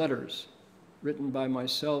collection of letters written by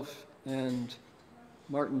myself and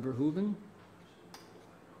Martin Verhoeven.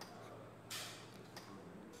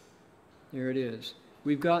 There it is.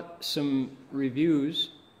 We've got some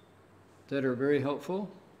reviews that are very helpful.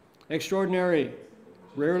 Extraordinary.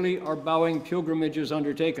 Rarely are bowing pilgrimages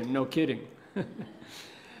undertaken. No kidding.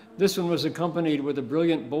 This one was accompanied with a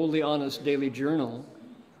brilliant, boldly honest daily journal.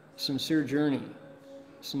 Sincere journey.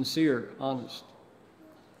 Sincere, honest.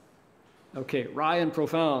 Okay, wry and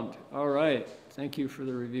profound. All right. Thank you for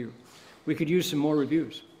the review. We could use some more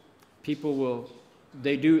reviews. People will,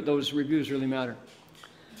 those reviews really matter.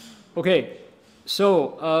 Okay,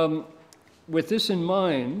 so with this in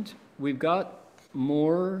mind, we've got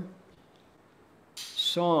more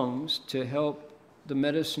songs to help the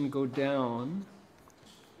medicine go down.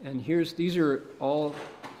 And these are all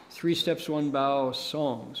 3 Steps, 1 Bow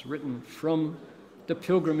songs written from the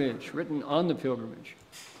pilgrimage, written on the pilgrimage.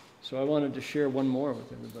 So I wanted to share one more with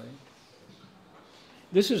everybody.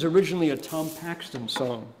 This is originally a Tom Paxton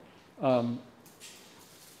song.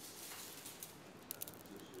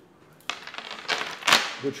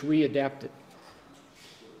 Which we adapted.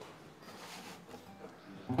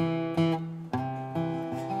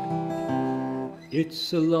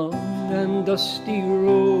 It's a long and dusty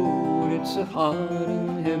road, it's a hard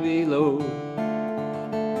and heavy load.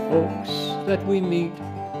 Folks that we meet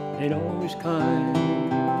ain't always kind.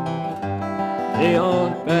 They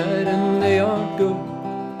aren't bad and they aren't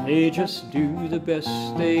good, they just do the best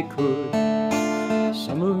they could.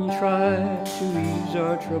 Some of them try to ease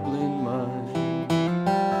our troubling mind.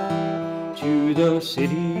 To the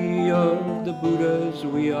city of the Buddhas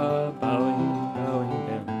we are bowing, bowing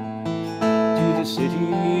down. To the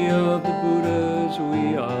city of the Buddhas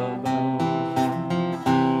we are bowing.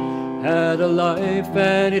 Had a life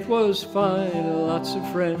and it was fine, lots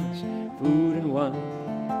of friends, food and wine.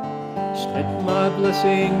 Spent my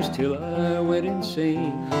blessings till I went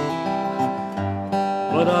insane.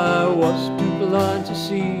 But I was too blind to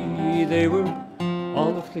see they were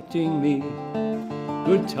all afflicting me.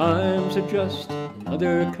 Good times are just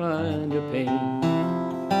another kind of pain.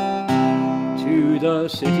 To the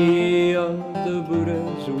city of the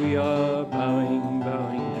Buddhas we are bowing,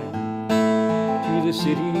 bowing down. To the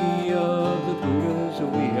city of the Buddhas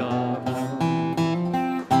we are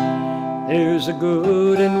bowing. There's a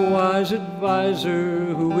good and wise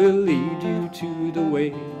advisor who will lead you to the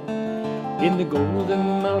way in the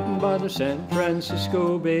Golden Mountain by the San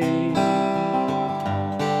Francisco Bay.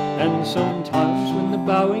 And sometimes when the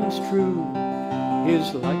bowing's true,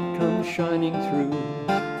 his light comes shining through.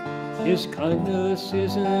 His kindness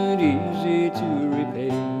isn't easy to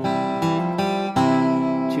repay.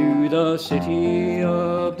 To the city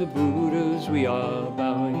of the Buddhas we are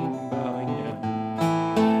bowing, bowing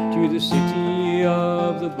down. To the city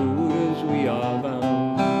of the Buddhas we are bound.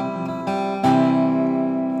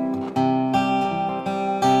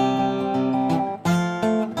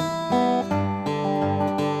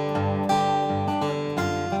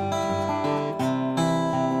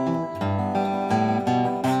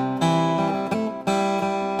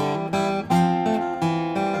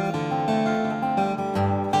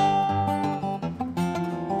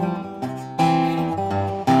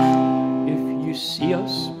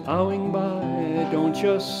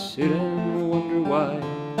 Just sit and wonder why,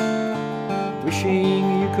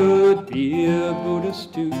 wishing you could be a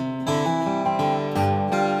Buddhist too.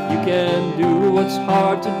 You can do what's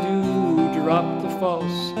hard to do, drop the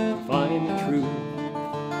false, find the true.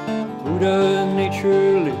 Buddha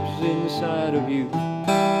nature lives inside of you.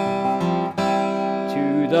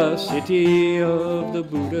 To the city of the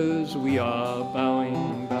Buddhas we are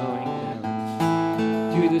bowing, bowing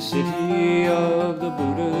down. To the city of the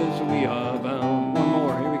Buddhas we are bound.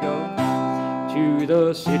 To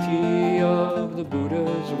the city of the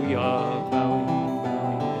Buddhas we are bowing,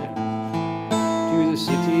 bowing down. To the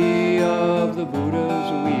city of the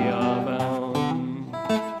Buddhas we are bound.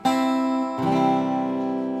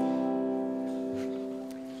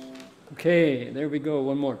 Okay, there we go,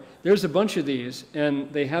 one more. There's a bunch of these, and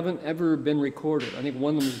they haven't ever been recorded. I think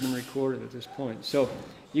one of them has been recorded at this point. So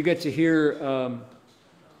you get to hear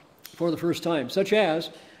for the first time, such as,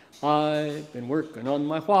 I've been working on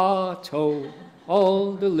my Hua Tou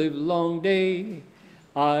all the livelong day.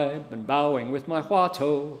 I've been bowing with my Hua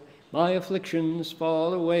Tou, my afflictions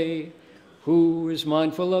fall away. Who is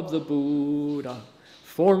mindful of the Buddha?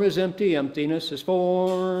 Form is empty, emptiness is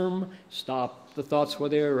form. Stop the thoughts where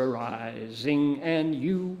they're arising, and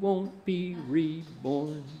you won't be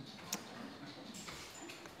reborn.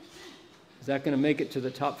 Is that going to make it to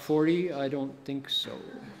the top 40? I don't think so.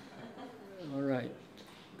 All right.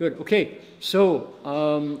 Good. Okay. So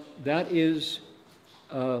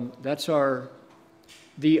that's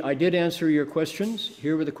I did answer your questions.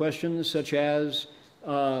 Here were the questions, such as,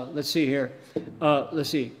 let's see here. Let's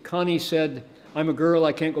see. Connie said, I'm a girl,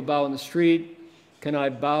 I can't go bow in the street. Can I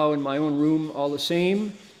bow in my own room all the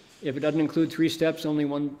same? If it doesn't include 3 steps, only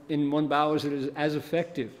one bow, is it as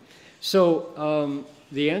effective? So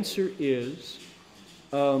the answer is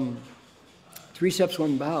 3 steps,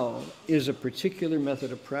 1 bow is a particular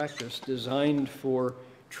method of practice designed for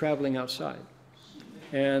traveling outside.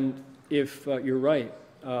 And if you're right,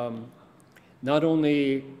 not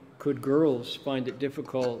only could girls find it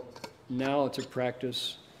difficult now to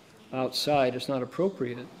practice outside, it's not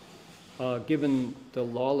appropriate, given the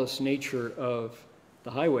lawless nature of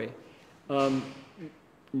the highway.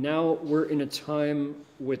 Now we're in a time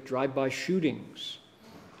with drive-by shootings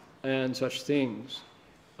and such things.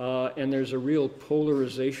 And there's a real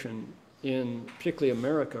polarization in particularly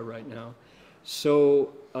America right now.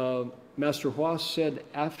 So Master Hua said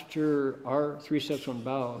after our 3 steps, 1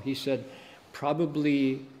 bow, he said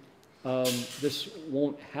probably this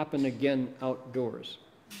won't happen again outdoors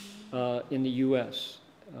in the U.S.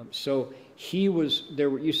 So he was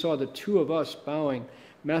there. You saw the 2 of us bowing.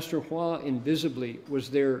 Master Hua invisibly was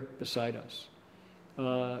there beside us,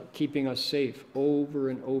 keeping us safe over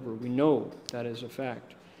and over. We know that is a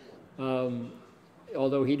fact.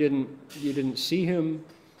 Although you didn't see him,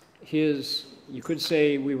 you could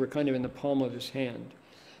say we were kind of in the palm of his hand.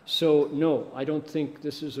 So no, I don't think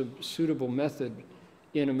this is a suitable method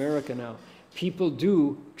in America now. People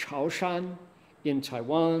do Chaoshan in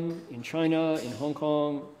Taiwan, in China, in Hong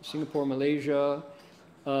Kong, Singapore, Malaysia,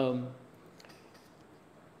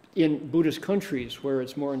 in Buddhist countries where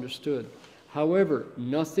it's more understood. However,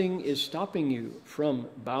 nothing is stopping you from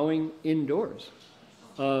bowing indoors,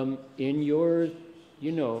 in your,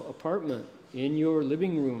 apartment, in your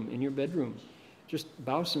living room, in your bedroom. Just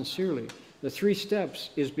bow sincerely. The 3 steps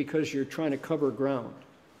is because you're trying to cover ground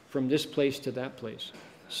from this place to that place.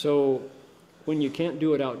 So when you can't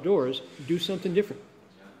do it outdoors, do something different.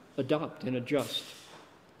 Adopt and adjust.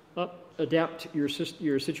 Adapt your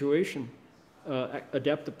situation.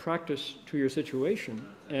 Adapt the practice to your situation.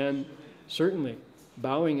 And certainly,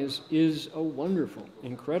 bowing is a wonderful,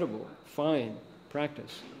 incredible, fine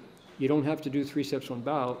practice. You don't have to do 3 steps on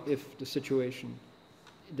bow if the situation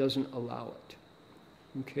doesn't allow it.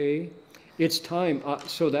 Okay? It's time.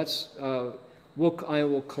 So that's, I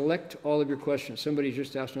will collect all of your questions. Somebody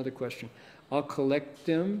just asked another question. I'll collect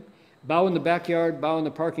them. Bow in the backyard, bow in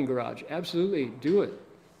the parking garage. Absolutely, do it.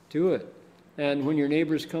 Do it. And when your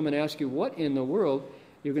neighbors come and ask you, what in the world,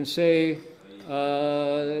 you can say,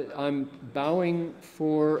 I'm bowing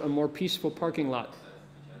for a more peaceful parking lot.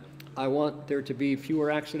 I want there to be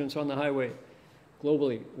fewer accidents on the highway,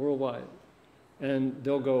 globally, worldwide. And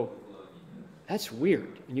they'll go, that's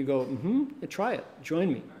weird. And you go, try it,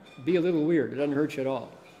 join me. Be a little weird, it doesn't hurt you at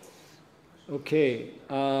all. Okay,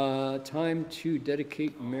 time to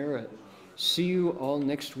dedicate merit. See you all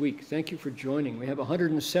next week. Thank you for joining. We have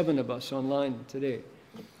 107 of us online today.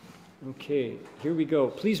 Okay, here we go.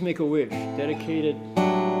 Please make a wish. Dedicated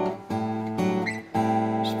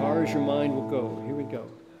as far as your mind will go. Here we go.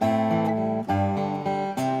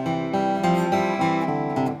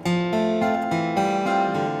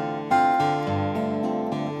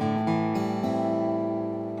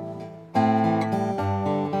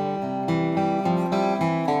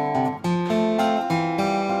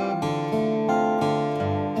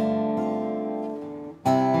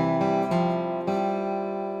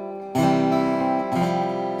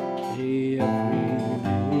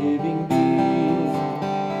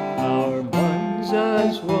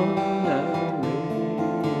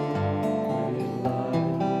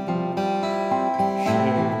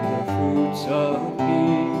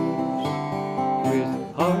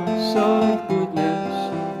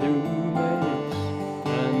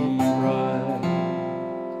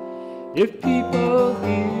 If people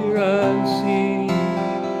hear and see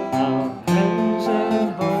our hands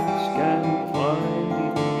and hearts can find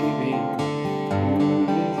in giving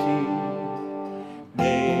unity,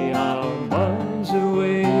 may our minds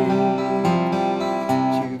awake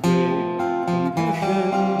to great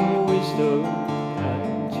compassion, wisdom,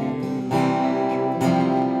 and to joy.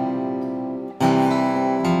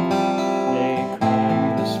 May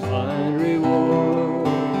kindness find reward,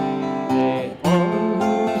 may all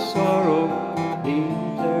who sorrow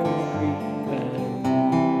leave their grief and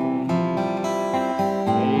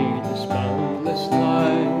may this boundless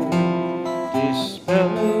light dispel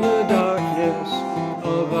the darkness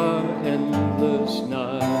of our endless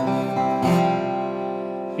night.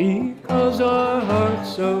 Because our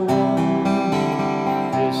hearts are one,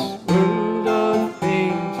 this world of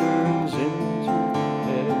pain turns into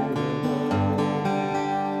heaven.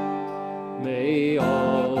 May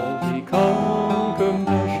all become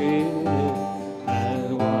compassionate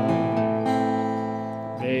and one.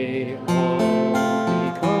 May all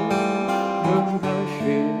become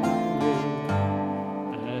compassionate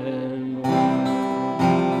and one.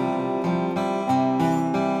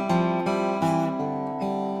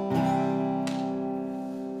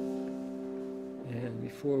 And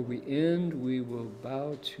before we end, we will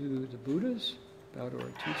bow to the Buddhas, bow to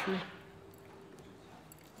our teacher.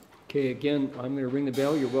 Okay, again, I'm going to ring the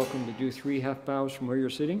bell. You're welcome to do 3 half bows from where you're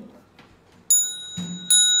sitting.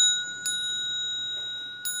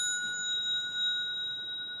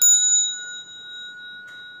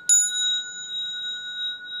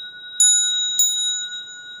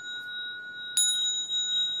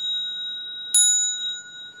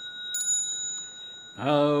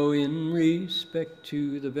 Bow in respect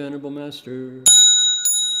to the Venerable Master.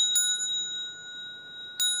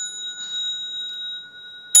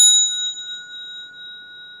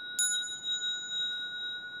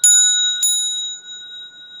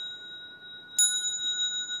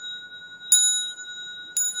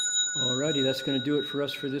 Alrighty, that's going to do it for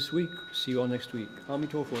us for this week. See you all next week.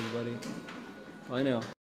 Amitofo, everybody. Bye now.